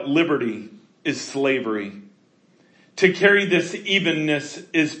without liberty is slavery. To carry this evenness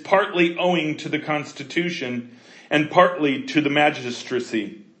is partly owing to the Constitution and partly to the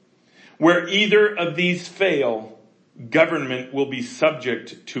magistracy. Where either of these fail, government will be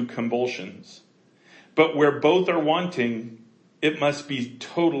subject to convulsions. But where both are wanting, it must be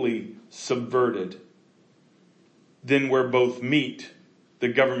totally subverted. Then where both meet, the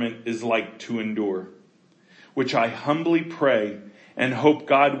government is like to endure. Which I humbly pray and hope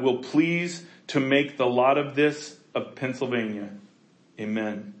God will please to make the lot of this of Pennsylvania.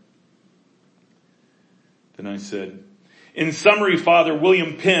 Amen. Then I said, In summary, Father,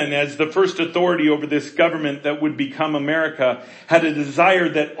 William Penn, as the first authority over this government that would become America, had a desire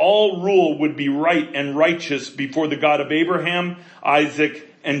that all rule would be right and righteous before the God of Abraham, Isaac,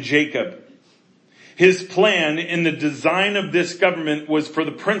 and Jacob. His plan in the design of this government was for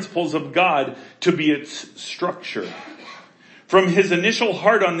the principles of God to be its structure. From his initial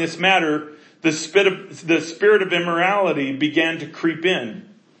heart on this matter, the spirit of immorality began to creep in.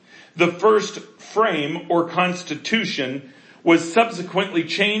 The first frame or constitution was subsequently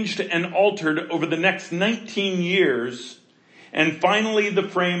changed and altered over the next 19 years, and finally the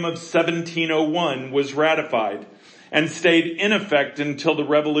frame of 1701 was ratified and stayed in effect until the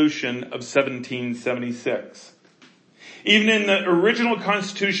Revolution of 1776. Even in the original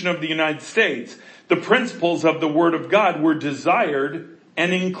Constitution of the United States, the principles of the Word of God were desired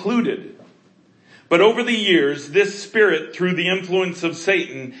and included. But over the years, this spirit, through the influence of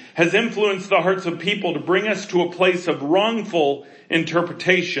Satan, has influenced the hearts of people to bring us to a place of wrongful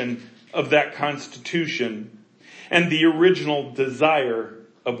interpretation of that Constitution and the original desire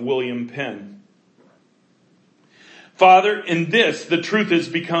of William Penn. Father, in this, the truth has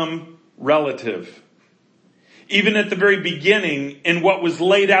become relative. Even at the very beginning, in what was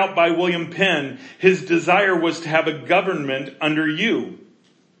laid out by William Penn, his desire was to have a government under you,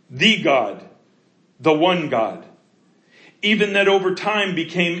 the God, the one God. Even that over time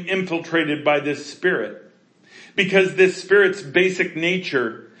became infiltrated by this spirit. Because this spirit's basic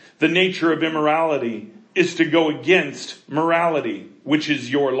nature, the nature of immorality, is to go against morality, which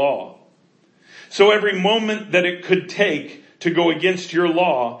is your law. So every moment that it could take to go against your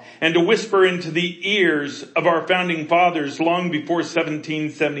law and to whisper into the ears of our founding fathers long before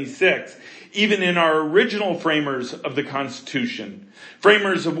 1776, even in our original framers of the Constitution,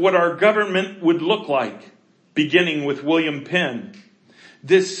 framers of what our government would look like, beginning with William Penn,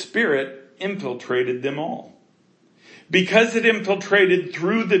 this spirit infiltrated them all. Because it infiltrated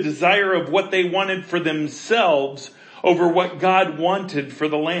through the desire of what they wanted for themselves over what God wanted for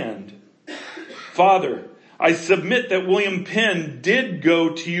the land. Father, I submit that William Penn did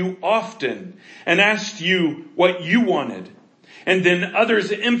go to you often and asked you what you wanted. And then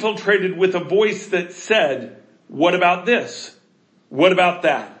others infiltrated with a voice that said, what about this? What about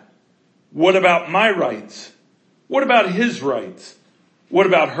that? What about my rights? What about his rights? What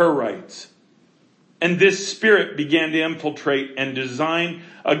about her rights? And this spirit began to infiltrate and design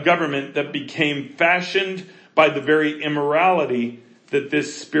a government that became fashioned by the very immorality that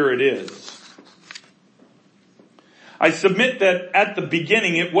this spirit is. I submit that at the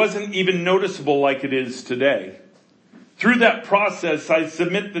beginning it wasn't even noticeable like it is today. Through that process, I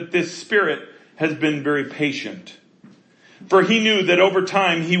submit that this spirit has been very patient. For he knew that over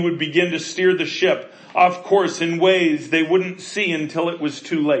time he would begin to steer the ship off course in ways they wouldn't see until it was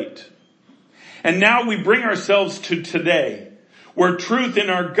too late. And now we bring ourselves to today, where truth in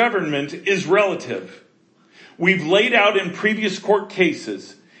our government is relative. We've laid out in previous court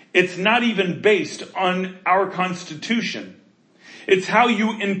cases, it's not even based on our Constitution. It's how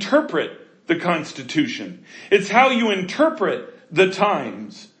you interpret the Constitution. It's how you interpret the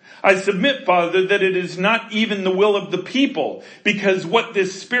times. I submit, Father, that it is not even the will of the people, because what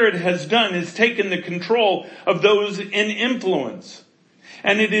this spirit has done is taken the control of those in influence.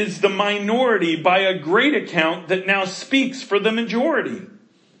 And it is the minority by a great account that now speaks for the majority.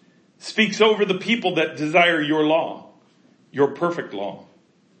 Speaks over the people that desire your law, your perfect law,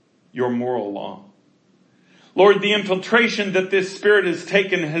 your moral law. Lord, the infiltration that this spirit has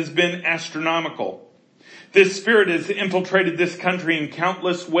taken has been astronomical. This spirit has infiltrated this country in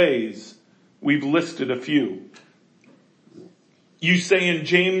countless ways. We've listed a few. You say in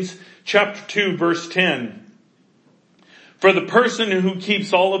James chapter 2 verse 10, for the person who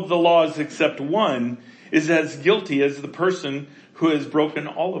keeps all of the laws except one is as guilty as the person who has broken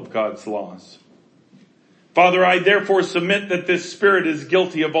all of God's laws. Father, I therefore submit that this spirit is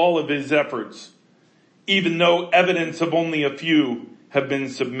guilty of all of his efforts, even though evidence of only a few have been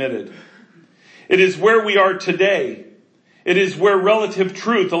submitted. It is where we are today. It is where relative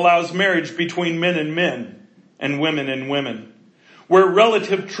truth allows marriage between men and women. Where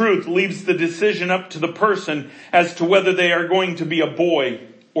relative truth leaves the decision up to the person as to whether they are going to be a boy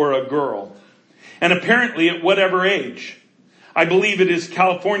or a girl. And apparently at whatever age. I believe it is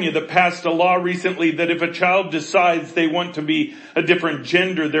California that passed a law recently that if a child decides they want to be a different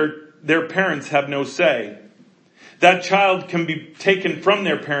gender, their parents have no say. That child can be taken from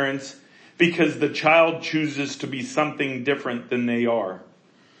their parents because the child chooses to be something different than they are.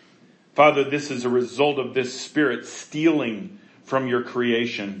 Father, this is a result of this spirit stealing from your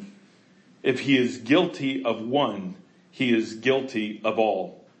creation. If he is guilty of one, he is guilty of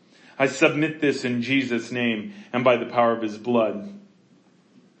all. I submit this in Jesus' name and by the power of his blood."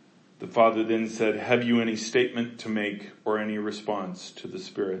 The Father then said, "Have you any statement to make or any response to the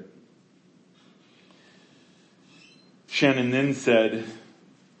Spirit?" Shannon then said,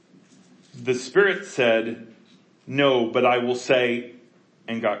 "The Spirit said, 'No, but I will say,'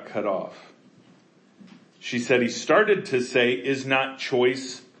 and got cut off." She said he started to say, "Is not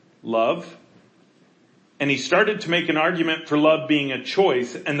choice love?" And he started to make an argument for love being a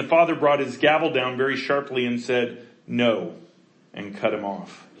choice, and the Father brought his gavel down very sharply and said, "No," and cut him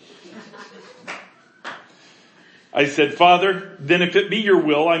off. I said, "Father, then if it be your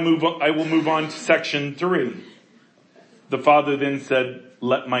will, I will move on to section 3. The Father then said,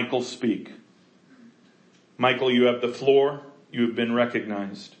 "Let Michael speak." "Michael, you have the floor. You have been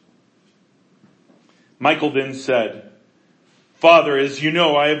recognized." Michael then said, "Father, as you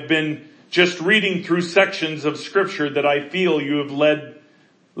know, I have been just reading through sections of scripture that I feel you have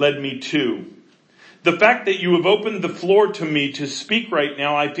led me to. The fact that you have opened the floor to me to speak right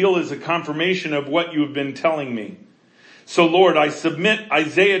now, I feel is a confirmation of what you have been telling me. So Lord, I submit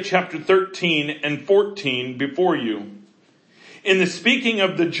Isaiah chapter 13 and 14 before you. In the speaking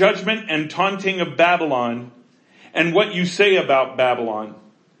of the judgment and taunting of Babylon and what you say about Babylon,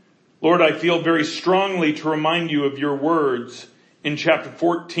 Lord, I feel very strongly to remind you of your words in chapter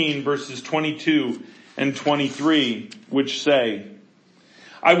 14 verses 22 and 23, which say,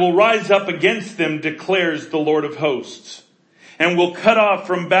 "I will rise up against them, declares the Lord of hosts, and will cut off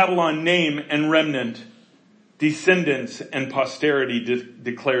from Babylon name and remnant, descendants and posterity,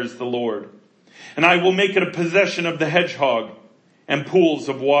 declares the Lord. And I will make it a possession of the hedgehog and pools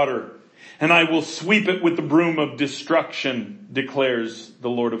of water, and I will sweep it with the broom of destruction, declares the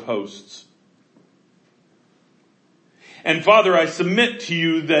Lord of hosts." And Father, I submit to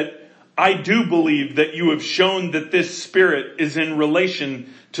you that I do believe that you have shown that this spirit is in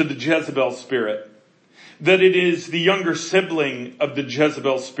relation to the Jezebel spirit, that it is the younger sibling of the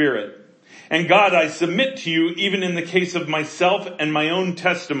Jezebel spirit. And God, I submit to you, even in the case of myself and my own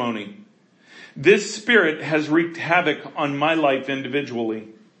testimony, this spirit has wreaked havoc on my life individually,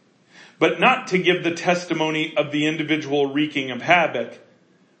 but not to give the testimony of the individual wreaking of havoc,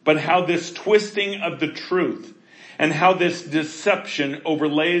 but how this twisting of the truth and how this deception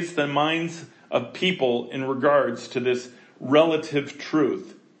overlays the minds of people in regards to this relative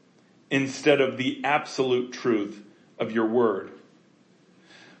truth instead of the absolute truth of your word.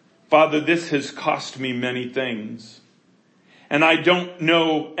 Father, this has cost me many things. And I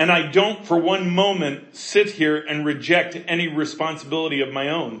don't for one moment sit here and reject any responsibility of my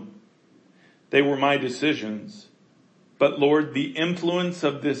own. They were my decisions. But Lord, the influence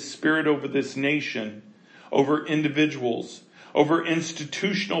of this spirit over this nation, over individuals, over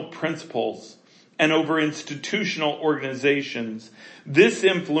institutional principles, and over institutional organizations, this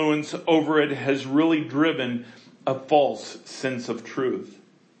influence over it has really driven a false sense of truth.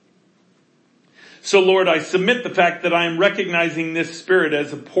 So Lord, I submit the fact that I am recognizing this spirit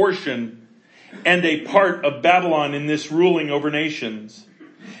as a portion and a part of Babylon in this ruling over nations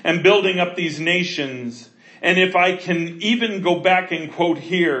and building up these nations. And if I can even go back and quote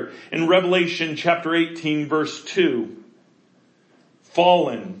here in Revelation chapter 18 verse 2,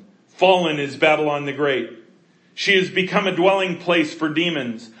 fallen is Babylon the Great. She has become a dwelling place for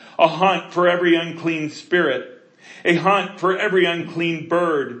demons, a haunt for every unclean spirit, a haunt for every unclean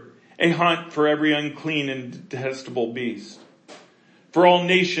bird, a haunt for every unclean and detestable beast. For all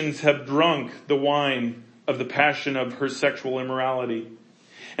nations have drunk the wine of the passion of her sexual immorality.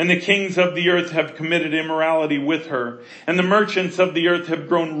 And the kings of the earth have committed immorality with her, and the merchants of the earth have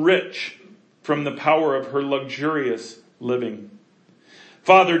grown rich from the power of her luxurious living.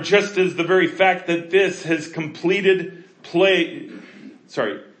 Father, just as the very fact that this has completely plagued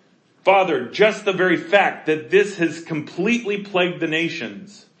the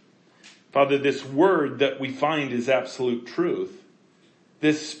nations, Father, this word that we find is absolute truth.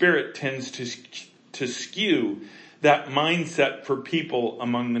 This spirit tends to skew that mindset for people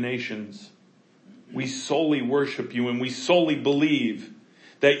among the nations. We solely worship you and we solely believe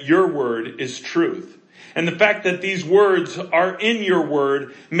that your word is truth. And the fact that these words are in your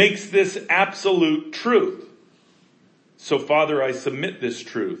word makes this absolute truth. So Father, I submit this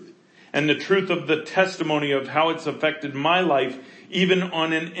truth and the truth of the testimony of how it's affected my life, even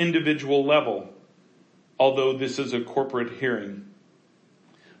on an individual level, although this is a corporate hearing.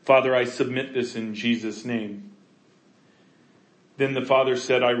 Father, I submit this in Jesus' name. Then the Father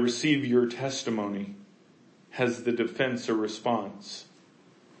said, I receive your testimony. Has the defense a response?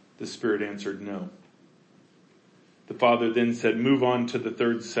 The Spirit answered no. The Father then said, move on to the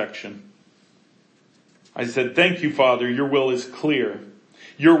third section. I said, thank you, Father. Your will is clear.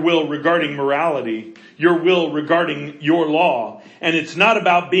 your will regarding morality, your will regarding your law. And it's not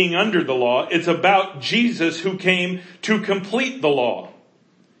about being under the law. It's about Jesus who came to complete the law.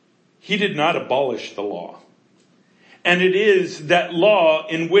 He did not abolish the law. And it is that law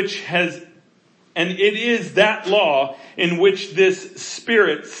in which this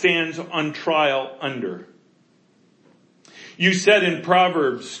Spirit stands on trial under. You said in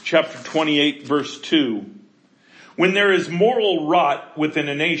Proverbs chapter 28 verse 2, when there is moral rot within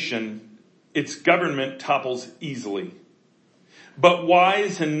a nation, its government topples easily. But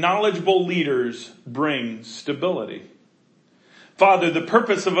wise and knowledgeable leaders bring stability. Father, the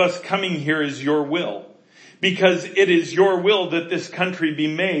purpose of us coming here is your will, because it is your will that this country be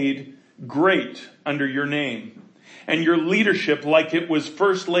made great under your name. And your leadership, like it was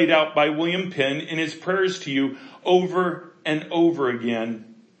first laid out by William Penn in his prayers to you over and over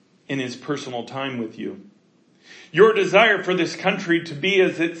again in his personal time with you. Your desire for this country to be,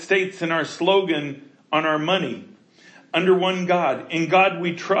 as it states in our slogan on our money, under one God. In God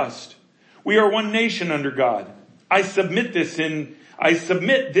we trust. We are one nation under God. I submit this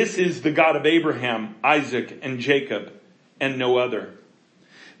is the God of Abraham, Isaac, and Jacob, and no other.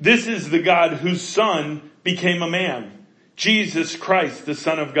 This is the God whose Son became a man, Jesus Christ, the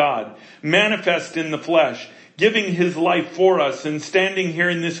Son of God, manifest in the flesh, giving his life for us and standing here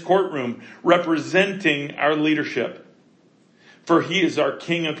in this courtroom representing our leadership. For he is our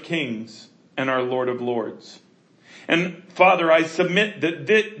King of Kings and our Lord of Lords. And Father, I submit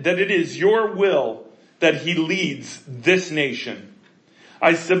that it is your will that he leads this nation.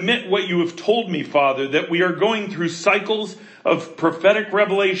 I submit what you have told me, Father, that we are going through cycles of prophetic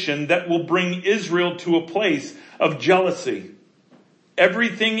revelation that will bring Israel to a place of jealousy.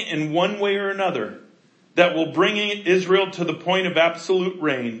 Everything in one way or another that will bring Israel to the point of absolute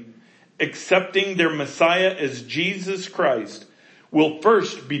reign, accepting their Messiah as Jesus Christ, will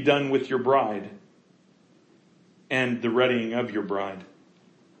first be done with your bride and the readying of your bride.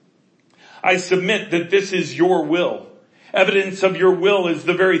 I submit that this is your will. Evidence of your will is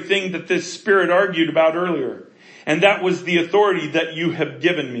the very thing that this Spirit argued about earlier. And that was the authority that you have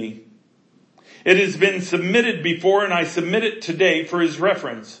given me. It has been submitted before, and I submit it today for his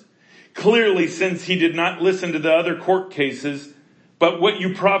reference. Clearly, since he did not listen to the other court cases, but what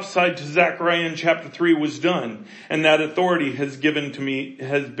you prophesied to Zechariah in chapter 3 was done, and that authority has been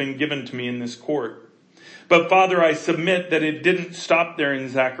given to me in this court. But Father, I submit that it didn't stop there in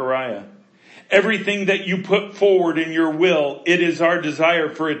Zechariah. Everything that you put forward in your will, it is our desire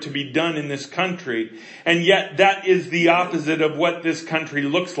for it to be done in this country. And yet that is the opposite of what this country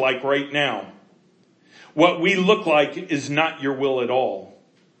looks like right now. What we look like is not your will at all.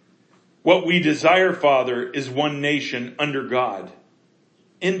 What we desire, Father, is one nation under God,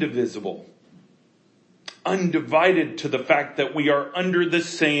 indivisible, undivided to the fact that we are under the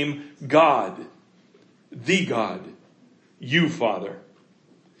same God, the God, you, Father.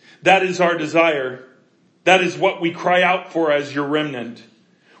 That is our desire. That is what we cry out for as your remnant.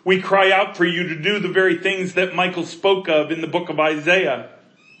 We cry out for you to do the very things that Michael spoke of in the book of Isaiah.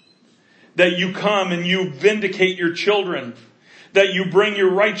 That you come and you vindicate your children. That you bring your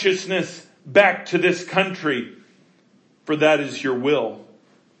righteousness back to this country. For that is your will.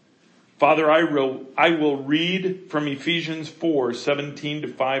 Father, I will read from Ephesians 4:17 to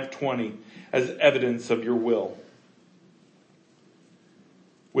 5:20 as evidence of your will.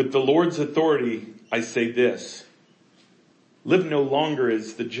 With the Lord's authority, I say this. Live no longer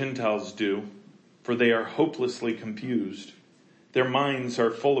as the Gentiles do, for they are hopelessly confused. Their minds are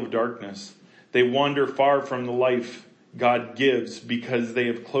full of darkness. They wander far from the life God gives because they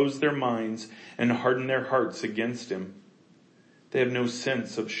have closed their minds and hardened their hearts against him. They have no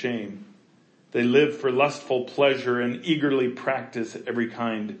sense of shame. They live for lustful pleasure and eagerly practice every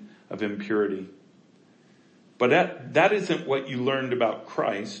kind of impurity. But that isn't what you learned about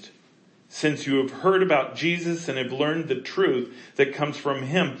Christ. Since you have heard about Jesus and have learned the truth that comes from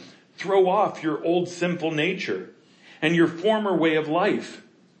him, throw off your old sinful nature and your former way of life,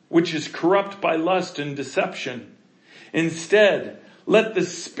 which is corrupt by lust and deception. Instead, let the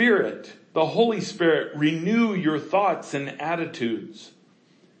Spirit, the Holy Spirit, renew your thoughts and attitudes.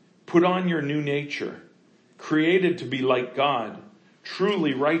 Put on your new nature, created to be like God,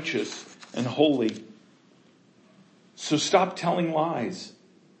 truly righteous and holy. So stop telling lies.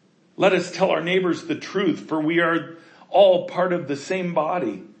 Let us tell our neighbors the truth, for we are all part of the same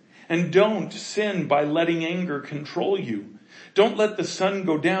body. And don't sin by letting anger control you. Don't let the sun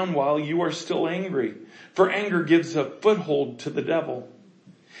go down while you are still angry, for anger gives a foothold to the devil.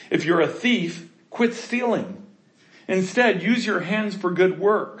 If you're a thief, quit stealing. Instead, use your hands for good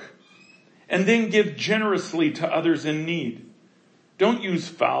work, and then give generously to others in need. Don't use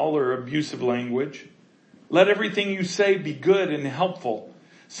foul or abusive language. Let everything you say be good and helpful,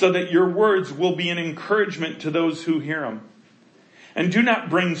 so that your words will be an encouragement to those who hear them. And do not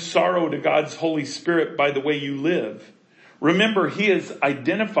bring sorrow to God's Holy Spirit by the way you live. Remember, he has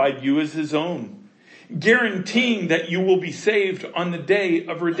identified you as his own, guaranteeing that you will be saved on the day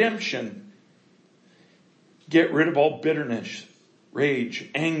of redemption. Get rid of all bitterness, rage,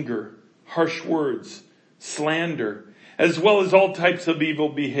 anger, harsh words, slander, as well as all types of evil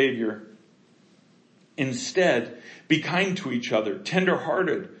behavior. Instead, be kind to each other,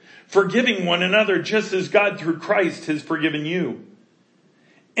 tender-hearted, forgiving one another just as God through Christ has forgiven you.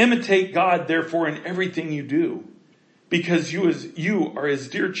 Imitate God, therefore, in everything you do, because you are his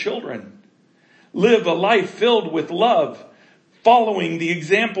dear children. Live a life filled with love, following the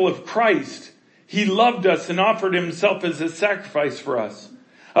example of Christ. He loved us and offered himself as a sacrifice for us,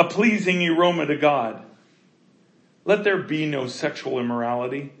 a pleasing aroma to God. Let there be no sexual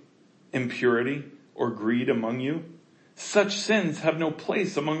immorality, impurity, or greed among you. Such sins have no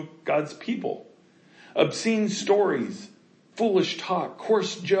place among God's people. Obscene stories, foolish talk,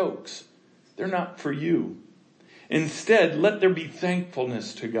 coarse jokes, they're not for you. Instead, let there be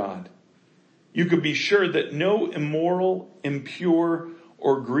thankfulness to God. You could be sure that no immoral, impure,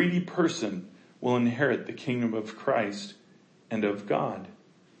 or greedy person will inherit the kingdom of Christ and of God.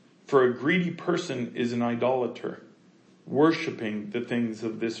 For a greedy person is an idolater, worshiping the things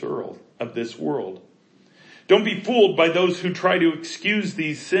of this world. Don't be fooled by those who try to excuse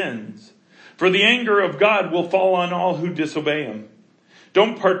these sins, for the anger of God will fall on all who disobey him.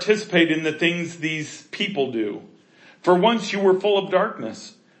 Don't participate in the things these people do, for once you were full of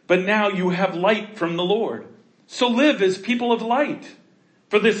darkness, but now you have light from the Lord. So live as people of light,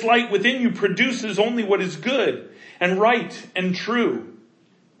 for this light within you produces only what is good and right and true.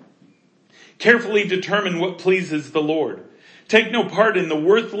 Carefully determine what pleases the Lord. Take no part in the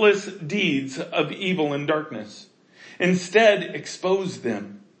worthless deeds of evil and darkness. Instead, expose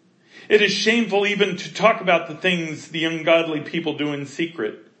them. It is shameful even to talk about the things the ungodly people do in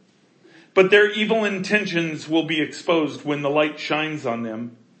secret. But their evil intentions will be exposed when the light shines on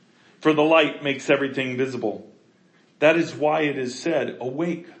them, for the light makes everything visible. That is why it is said,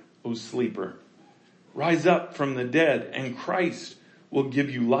 "Awake, O sleeper. Rise up from the dead, and Christ will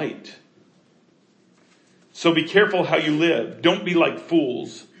give you light." So be careful how you live. Don't be like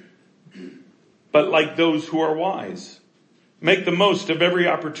fools, but like those who are wise. Make the most of every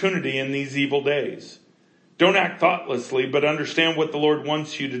opportunity in these evil days. Don't act thoughtlessly, but understand what the Lord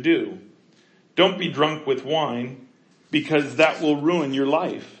wants you to do. Don't be drunk with wine, because that will ruin your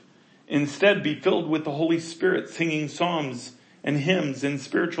life. Instead, be filled with the Holy Spirit, singing psalms and hymns and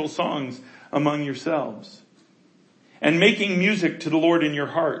spiritual songs among yourselves, and making music to the Lord in your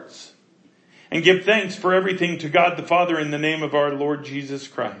hearts. And give thanks for everything to God the Father in the name of our Lord Jesus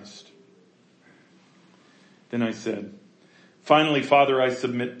Christ. Then I said, "Finally, Father, I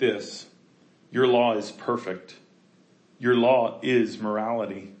submit this. Your law is perfect. Your law is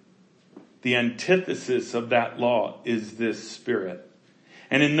morality. The antithesis of that law is this Spirit.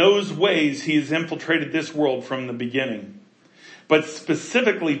 And in those ways, he has infiltrated this world from the beginning, but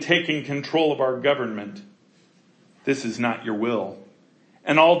specifically taking control of our government. This is not your will.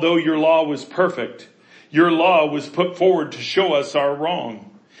 And although your law was perfect, your law was put forward to show us our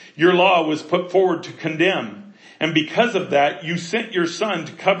wrong. Your law was put forward to condemn. And because of that, you sent your Son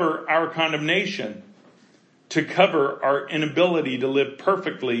to cover our condemnation, to cover our inability to live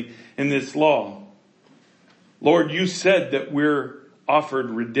perfectly in this law. Lord, you said that we're offered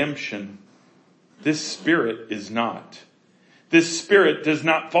redemption. This Spirit is not. This Spirit does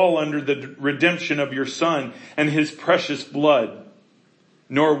not fall under the redemption of your Son and his precious blood.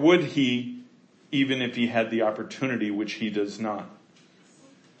 Nor would he, even if he had the opportunity, which he does not.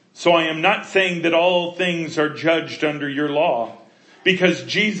 So I am not saying that all things are judged under your law, because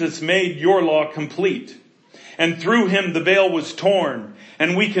Jesus made your law complete. And through him the veil was torn,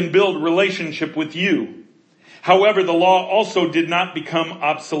 and we can build relationship with you. However, the law also did not become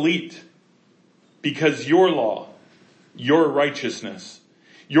obsolete, because your law, your righteousness,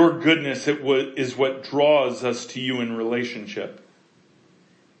 your goodness is what draws us to you in relationship.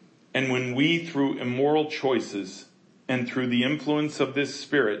 And when we, through immoral choices and through the influence of this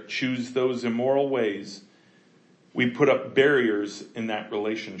Spirit, choose those immoral ways, we put up barriers in that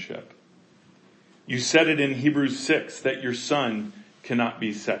relationship. You said it in Hebrews 6 that your Son cannot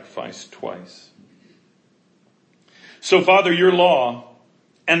be sacrificed twice. So, Father, your law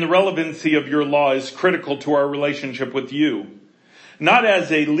and the relevancy of your law is critical to our relationship with you, not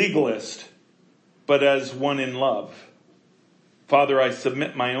as a legalist, but as one in love. Father, I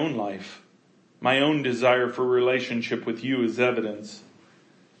submit my own life, My own desire for relationship with you is evidence.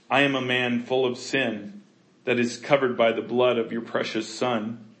 I am a man full of sin that is covered by the blood of your precious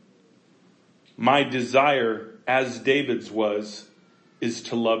Son. My desire, as David's was, is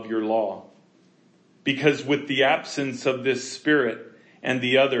to love your law. Because with the absence of this Spirit and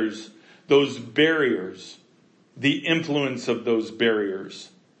the others, those barriers, the influence of those barriers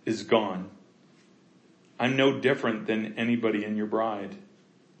is gone. I'm no different than anybody in your bride.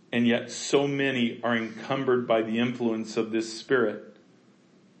 And yet so many are encumbered by the influence of this Spirit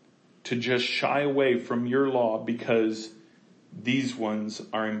to just shy away from your law because these ones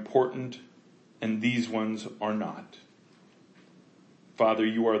are important and these ones are not. Father,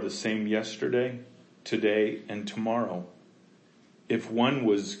 you are the same yesterday, today, and tomorrow. If one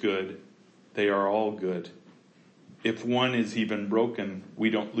was good, they are all good. If one is even broken, we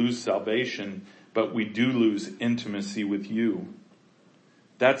don't lose salvation, but we do lose intimacy with you.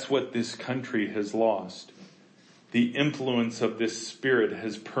 That's what this country has lost. The influence of this Spirit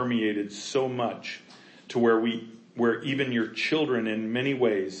has permeated so much to where even your children in many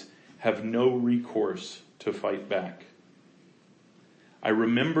ways have no recourse to fight back. I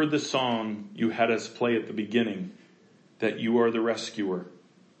remember the song you had us play at the beginning, that you are the rescuer,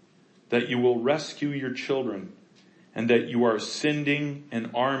 that you will rescue your children, and that you are sending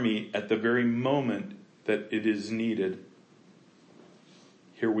an army at the very moment that it is needed.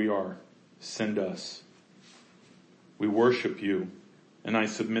 Here we are. Send us. We worship you, and I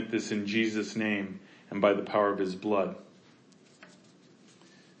submit this in Jesus' name and by the power of his blood.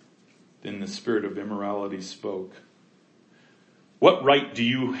 Then the spirit of immorality spoke. What right do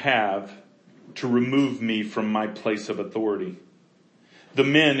you have to remove me from my place of authority? The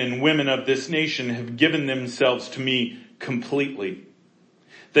men and women of this nation have given themselves to me completely.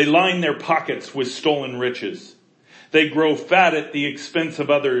 They line their pockets with stolen riches. They grow fat at the expense of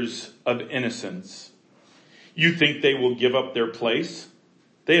others of innocence. You think they will give up their place?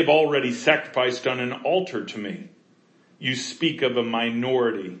 They have already sacrificed on an altar to me. You speak of a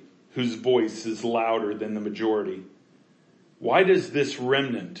minority whose voice is louder than the majority. Why does this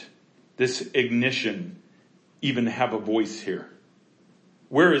remnant, this ignition, even have a voice here?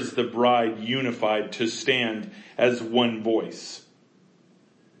 Where is the bride unified to stand as one voice,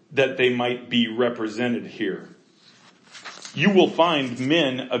 that they might be represented here? You will find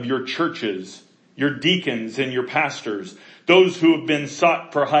men of your churches, your deacons and your pastors, those who have been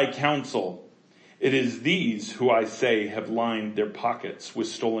sought for high counsel. It is these who I say have lined their pockets with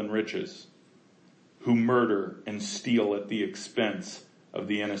stolen riches, who murder and steal at the expense of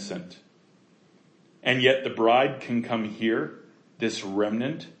the innocent. And yet the bride can come here, this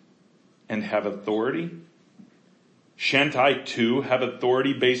remnant, and have authority? Shan't I too have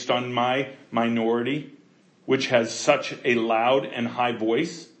authority based on my minority, which has such a loud and high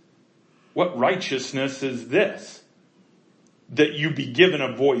voice? What righteousness is this, that you be given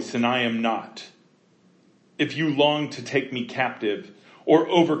a voice and I am not? If you long to take me captive or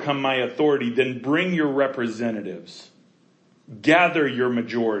overcome my authority, then bring your representatives. Gather your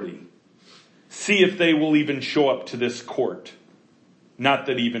majority. See if they will even show up to this court. Not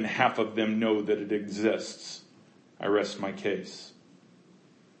that even half of them know that it exists. I rest my case.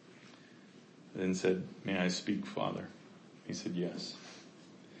 I then said, may I speak, Father? He said, yes.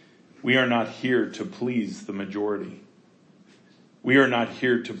 We are not here to please the majority. We are not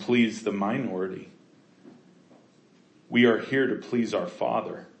here to please the minority. We are here to please our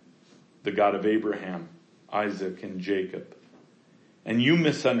Father, the God of Abraham, Isaac, and Jacob. And you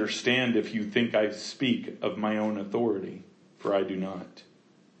misunderstand if you think I speak of my own authority, for I do not.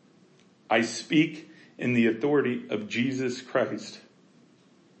 I speak in the authority of Jesus Christ.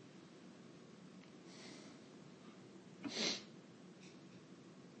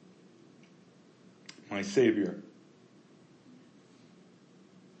 My Savior.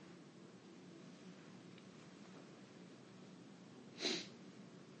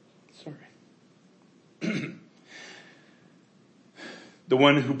 Sorry. The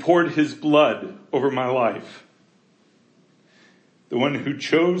one who poured his blood over my life. The one who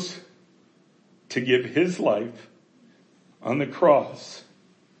chose to give his life on the cross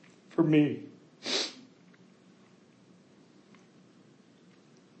for me.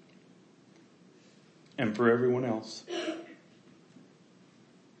 And for everyone else.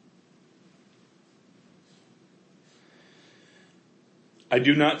 I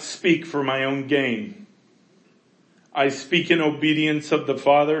do not speak for my own gain. I speak in obedience of the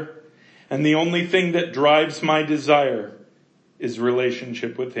Father, and the only thing that drives my desire is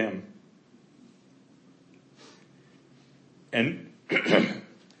relationship with him. And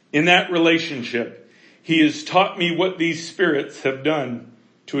in that relationship, he has taught me what these spirits have done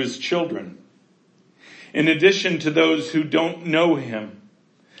to his children. in addition to those who don't know him.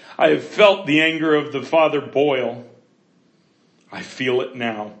 I have felt the anger of the Father boil. I feel it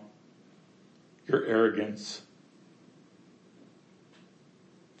now. Your arrogance.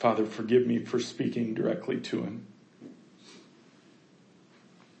 Father, forgive me for speaking directly to him.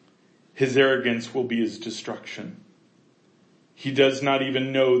 His arrogance will be his destruction. He does not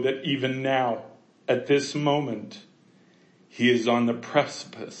even know that even now, at this moment, he is on the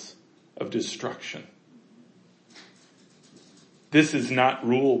precipice of destruction. This is not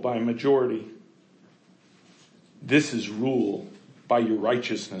rule by majority. This is rule by your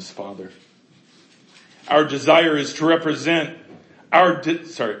righteousness, Father. Our desire is to represent our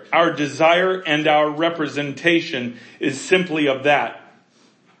desire and our representation is simply of that,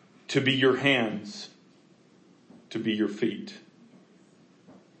 to be your hands, to be your feet.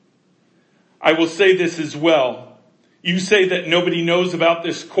 I will say this as well. You say that nobody knows about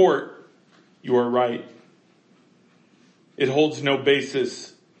this court. You are right. It holds no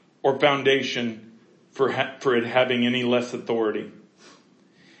basis or foundation for it having any less authority.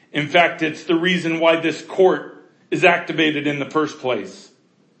 In fact, it's the reason why this court is activated in the first place,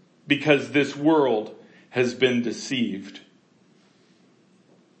 because this world has been deceived.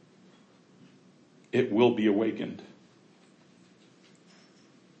 It will be awakened.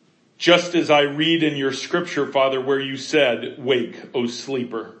 Just as I read in your scripture, Father, where you said, "Wake, O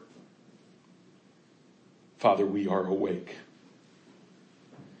sleeper." Father, we are awake.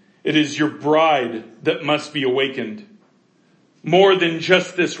 It is your bride that must be awakened. More than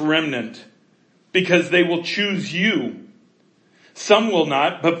just this remnant, because they will choose you. Some will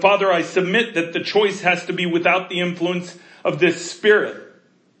not, but Father, I submit that the choice has to be without the influence of this Spirit.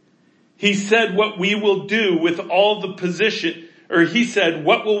 He said what we will do with all the position, or he said,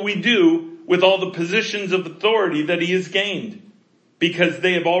 what will we do with all the positions of authority that he has gained? Because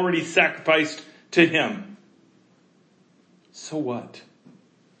they have already sacrificed to him. So what?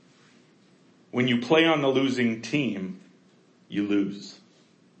 When you play on the losing team, you lose.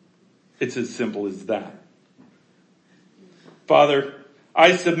 It's as simple as that. Father,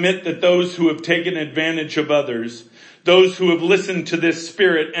 I submit that those who have taken advantage of others, those who have listened to this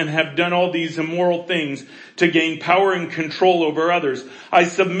Spirit and have done all these immoral things to gain power and control over others, I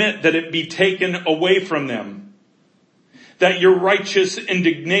submit that it be taken away from them, that your righteous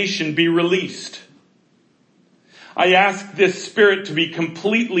indignation be released. I ask this Spirit to be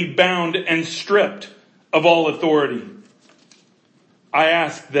completely bound and stripped of all authority. I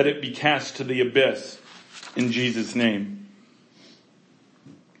ask that it be cast to the abyss in Jesus' name.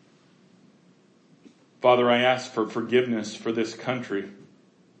 Father, I ask for forgiveness for this country.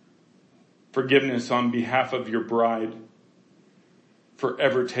 Forgiveness on behalf of your bride for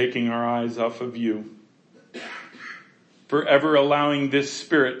ever taking our eyes off of you. For ever allowing this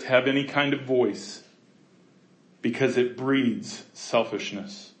Spirit to have any kind of voice, because it breeds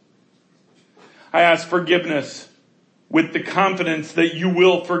selfishness. I ask forgiveness with the confidence that you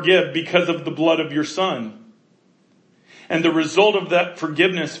will forgive because of the blood of your Son. And the result of that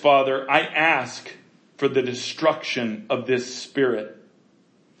forgiveness, Father, I ask for the destruction of this spirit.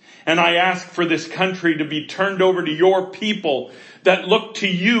 And I ask for this country to be turned over to your people that look to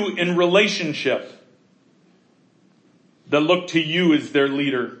you in relationship, that look to you as their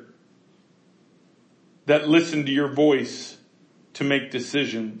leader, that listen to your voice to make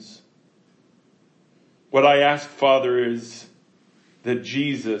decisions. What I ask, Father, is that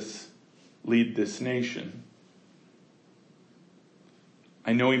Jesus lead this nation.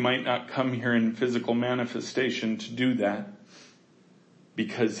 I know he might not come here in physical manifestation to do that,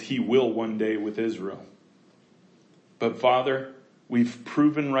 because he will one day with Israel. But Father, we've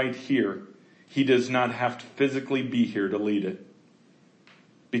proven right here, he does not have to physically be here to lead it,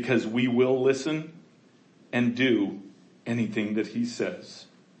 because we will listen and do anything that he says.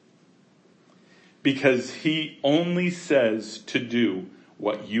 Because he only says to do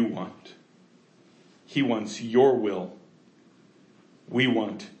what you want. He wants your will. We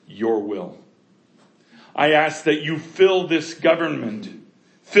want your will. I ask that you fill this government,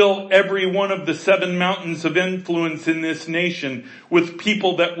 fill every one of the 7 mountains of influence in this nation with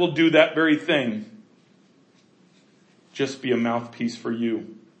people that will do that very thing. Just be a mouthpiece for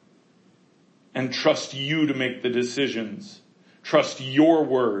you. And trust you to make the decisions. Trust your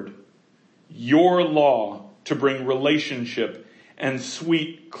word, your law to bring relationship and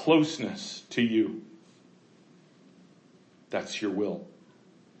sweet closeness to you. That's your will.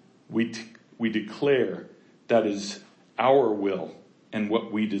 We declare that is our will and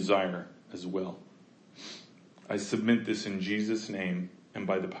what we desire as well. I submit this in Jesus' name and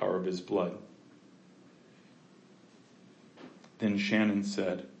by the power of his blood. Then Shannon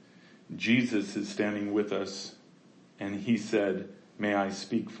said, Jesus is standing with us, and he said, "May I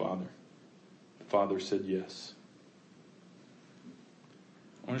speak, Father?" The Father said yes.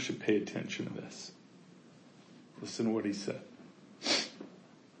 I want you to pay attention to this. Listen to what he said.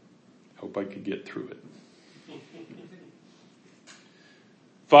 Hope I could get through it.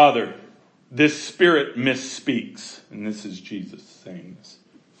 "Father, this spirit misspeaks," and this is Jesus saying this.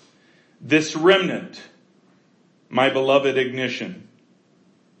 "This remnant, my beloved ignition,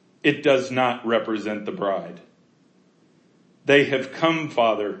 it does not represent the bride. They have come,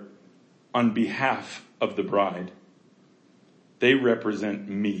 Father, on behalf of the bride. They represent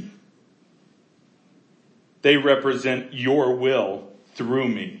me. They represent your will through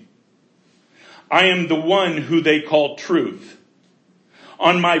me. I am the one who they call truth.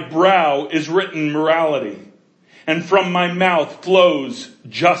 On my brow is written morality, and from my mouth flows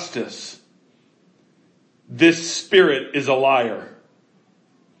justice. This spirit is a liar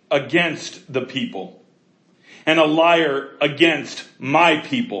against the people, and a liar against my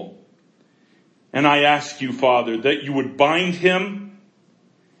people. And I ask you, Father, that you would bind him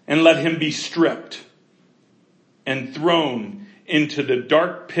and let him be stripped and thrown into the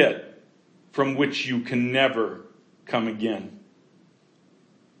dark pit from which you can never come again.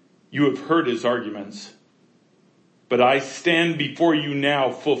 You have heard his arguments, but I stand before you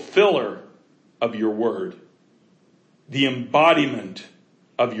now, fulfiller of your word, the embodiment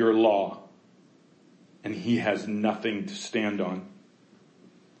of your law, and he has nothing to stand on.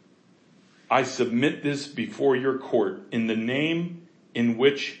 I submit this before your court in the name in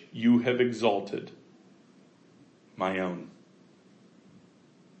which you have exalted my own."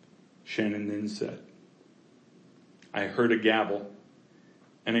 Shannon then said, "I heard a gavel,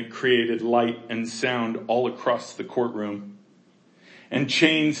 and it created light and sound all across the courtroom. And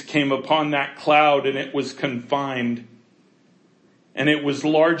chains came upon that cloud, and it was confined. And it was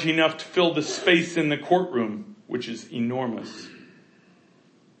large enough to fill the space in the courtroom, which is enormous.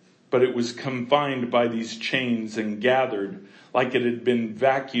 But it was confined by these chains and gathered like it had been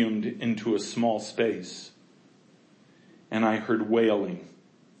vacuumed into a small space. And I heard wailing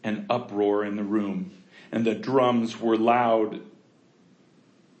and uproar in the room, and the drums were loud,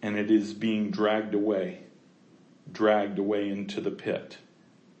 and it is being dragged away into the pit.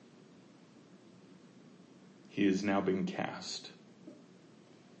 He has now been cast."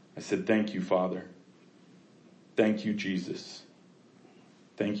 I said, "Thank you, Father. Thank you, Jesus.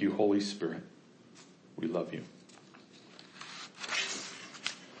 Thank you, Holy Spirit. We love you."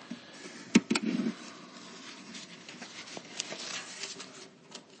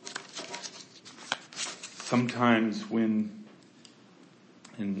 Sometimes when,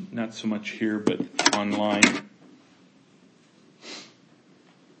 and not so much here, but online,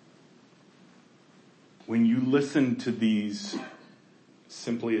 when you listen to these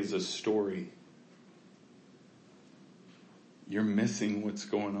simply as a story, you're missing what's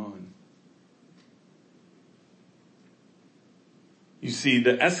going on. You see,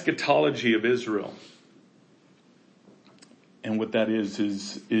 the eschatology of Israel, and what that is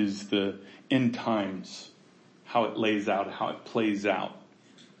the end times, how it lays out, how it plays out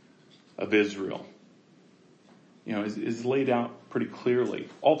of Israel, is laid out pretty clearly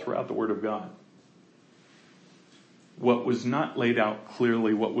all throughout the Word of God. What was not laid out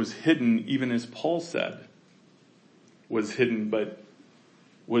clearly, what was hidden, even as Paul said, was hidden, but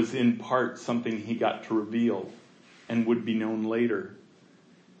was in part something he got to reveal and would be known later,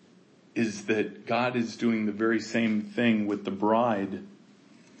 is that God is doing the very same thing with the bride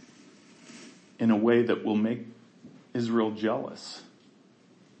in a way that will make Israel jealous.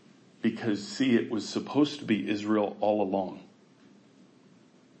 Because, see, it was supposed to be Israel all along.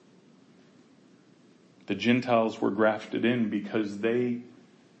 The Gentiles were grafted in because they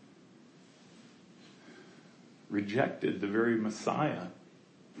rejected the very Messiah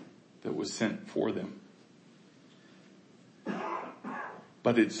that was sent for them.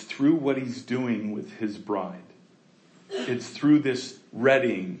 But it's through what he's doing with his bride. It's through this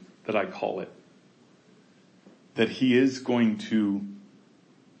readying, that I call it, that he is going to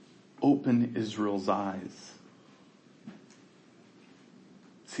open Israel's eyes.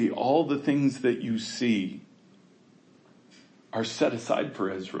 See, all the things that you see are set aside for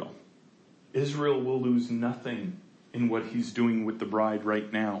Israel. Israel will lose nothing in what he's doing with the bride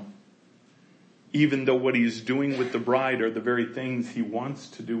right now. Even though what he's doing with the bride are the very things he wants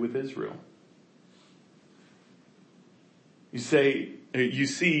to do with Israel. You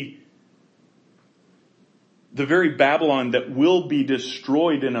see, the very Babylon that will be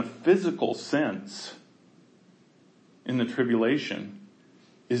destroyed in a physical sense in the tribulation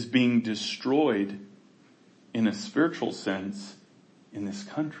is being destroyed in a spiritual sense in this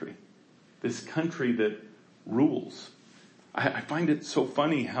country. this country that rules. I find it so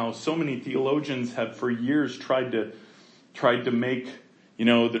funny how so many theologians have for years tried to make,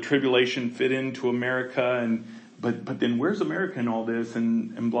 the tribulation fit into America, but then where's America in all this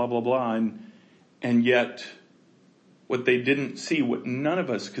and blah, blah, blah. And yet what they didn't see, what none of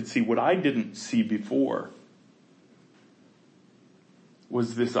us could see, what I didn't see before,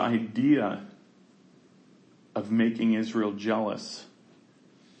 was this idea of making Israel jealous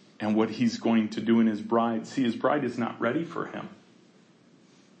and what he's going to do in his bride. See, his bride is not ready for him.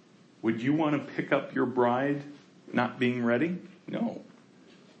 Would you want to pick up your bride not being ready? No,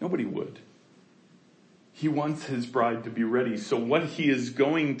 nobody would. He wants his bride to be ready. So what he is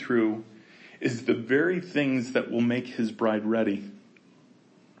going through is the very things that will make his bride ready.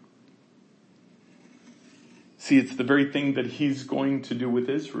 See, it's the very thing that he's going to do with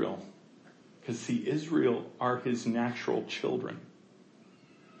Israel. Because see, Israel are his natural children.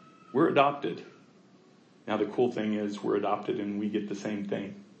 We're adopted. Now the cool thing is we're adopted and we get the same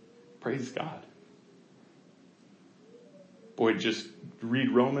thing. Praise God. Boy, just read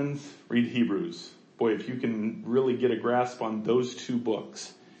Romans, read Hebrews. Boy, if you can really get a grasp on those two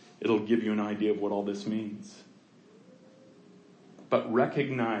books, it'll give you an idea of what all this means. But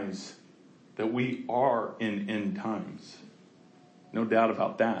recognize that we are in end times. No doubt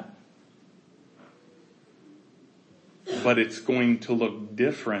about that. But it's going to look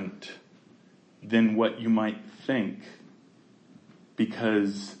different than what you might think,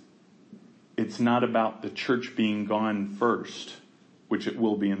 because it's not about the church being gone first, which it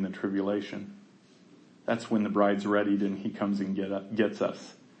will be in the tribulation. That's when the bride's readied and he comes and gets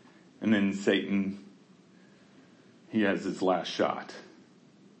us. And then Satan, he has his last shot.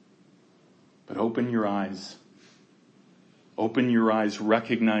 But open your eyes. Open your eyes,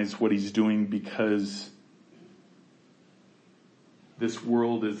 recognize what he's doing, because this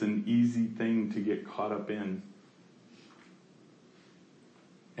world is an easy thing to get caught up in.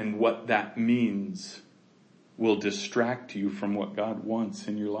 And what that means will distract you from what God wants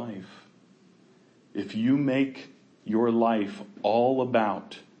in your life. If you make your life all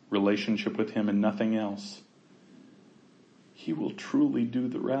about relationship with him and nothing else, he will truly do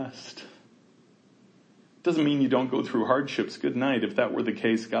the rest. Doesn't mean you don't go through hardships. Good night. If that were the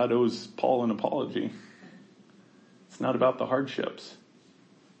case, God owes Paul an apology. It's not about the hardships.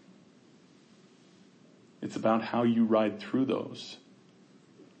 It's about how you ride through those.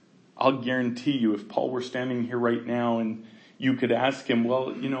 I'll guarantee you, if Paul were standing here right now and you could ask him,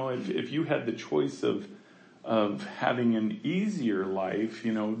 well, if you had the choice of having an easier life,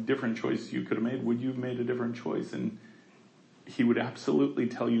 different choice you could have made, would you have made a different choice? And he would absolutely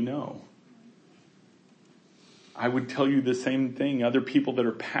tell you no. I would tell you the same thing. Other people that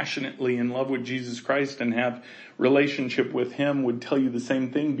are passionately in love with Jesus Christ and have relationship with him would tell you the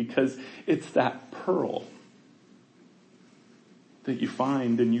same thing, because it's that pearl that you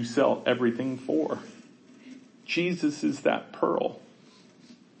find and you sell everything for. Jesus is that pearl.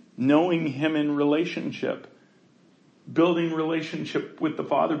 Knowing him in relationship. Building relationship with the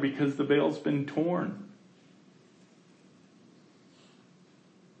Father because the veil's been torn.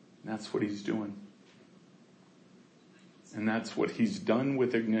 And that's what he's doing. And that's what he's done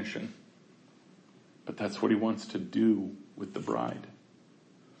with Ignition. But that's what he wants to do with the bride.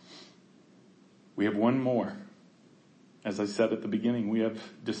 We have one more. As I said at the beginning, we have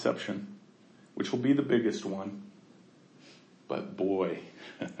deception, which will be the biggest one. But boy,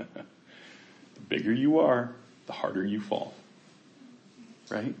 the bigger you are, the harder you fall.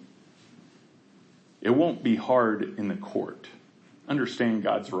 Right? It won't be hard in the court. Understand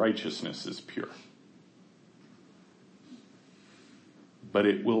God's righteousness is pure. But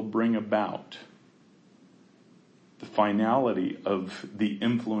it will bring about the finality of the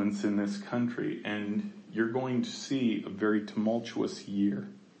influence in this country. And you're going to see a very tumultuous year.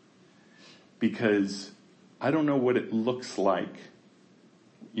 Because I don't know what it looks like.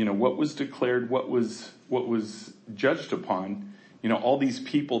 What was declared, what was judged upon. All these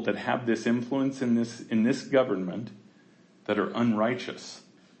people that have this influence in this government that are unrighteous.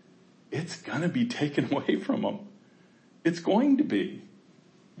 It's going to be taken away from them. It's going to be.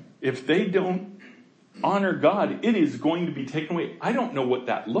 If they don't honor God, it is going to be taken away. I don't know what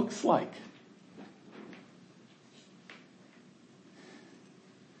that looks like.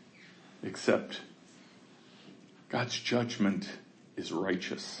 Except God's judgment is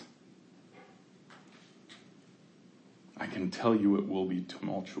righteous. I can tell you it will be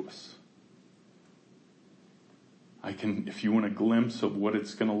tumultuous. If you want a glimpse of what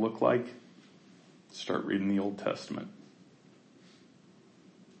it's going to look like, start reading the Old Testament.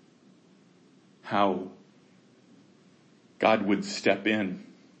 How God would step in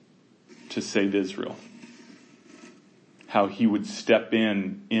to save Israel. How he would step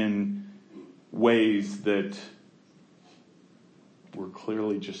in ways that were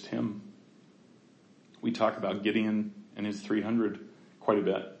clearly just him. We talk about Gideon and his 300 quite a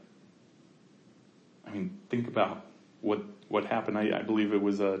bit. I mean, think about what happened. I believe it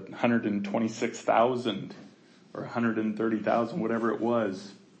was 126,000 or 130,000, whatever it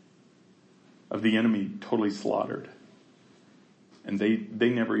was, of the enemy totally slaughtered. And they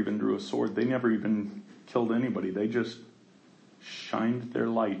never even drew a sword. They never even killed anybody. They just shined their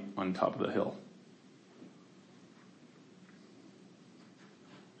light on top of the hill.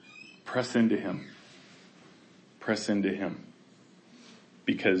 Press into him. Press into him.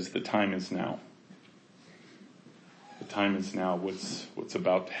 Because the time is now. The time is now. What's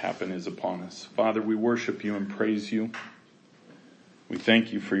about to happen is upon us. Father, we worship you and praise you. We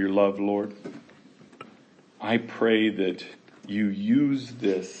thank you for your love, Lord. I pray that you use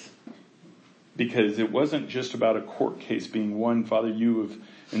this, because it wasn't just about a court case being won. Father, you have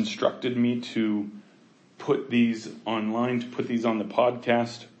instructed me to put these online, to put these on the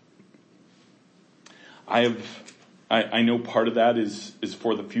podcast. I know part of that is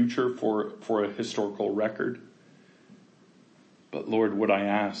for the future, for a historical record. But Lord, what I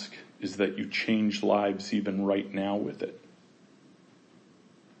ask is that you change lives even right now with it.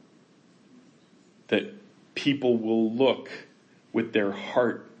 That people will look with their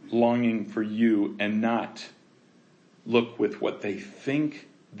heart longing for you and not look with what they think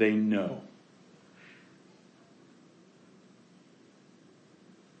they know.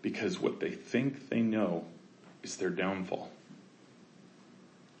 Because what they think they know is their downfall.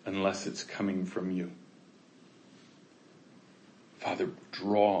 Unless it's coming from you. Father,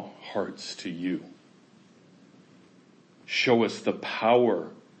 draw hearts to you. Show us the power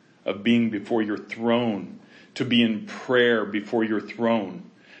of being before your throne, to be in prayer before your throne.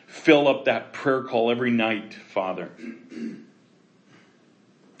 Fill up that prayer call every night, Father.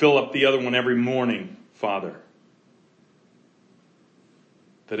 Fill up the other one every morning, Father.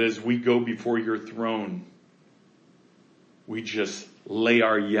 That as we go before your throne, we just lay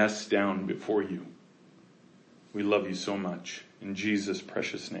our yes down before you. We love you so much. In Jesus'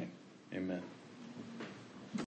 precious name, amen.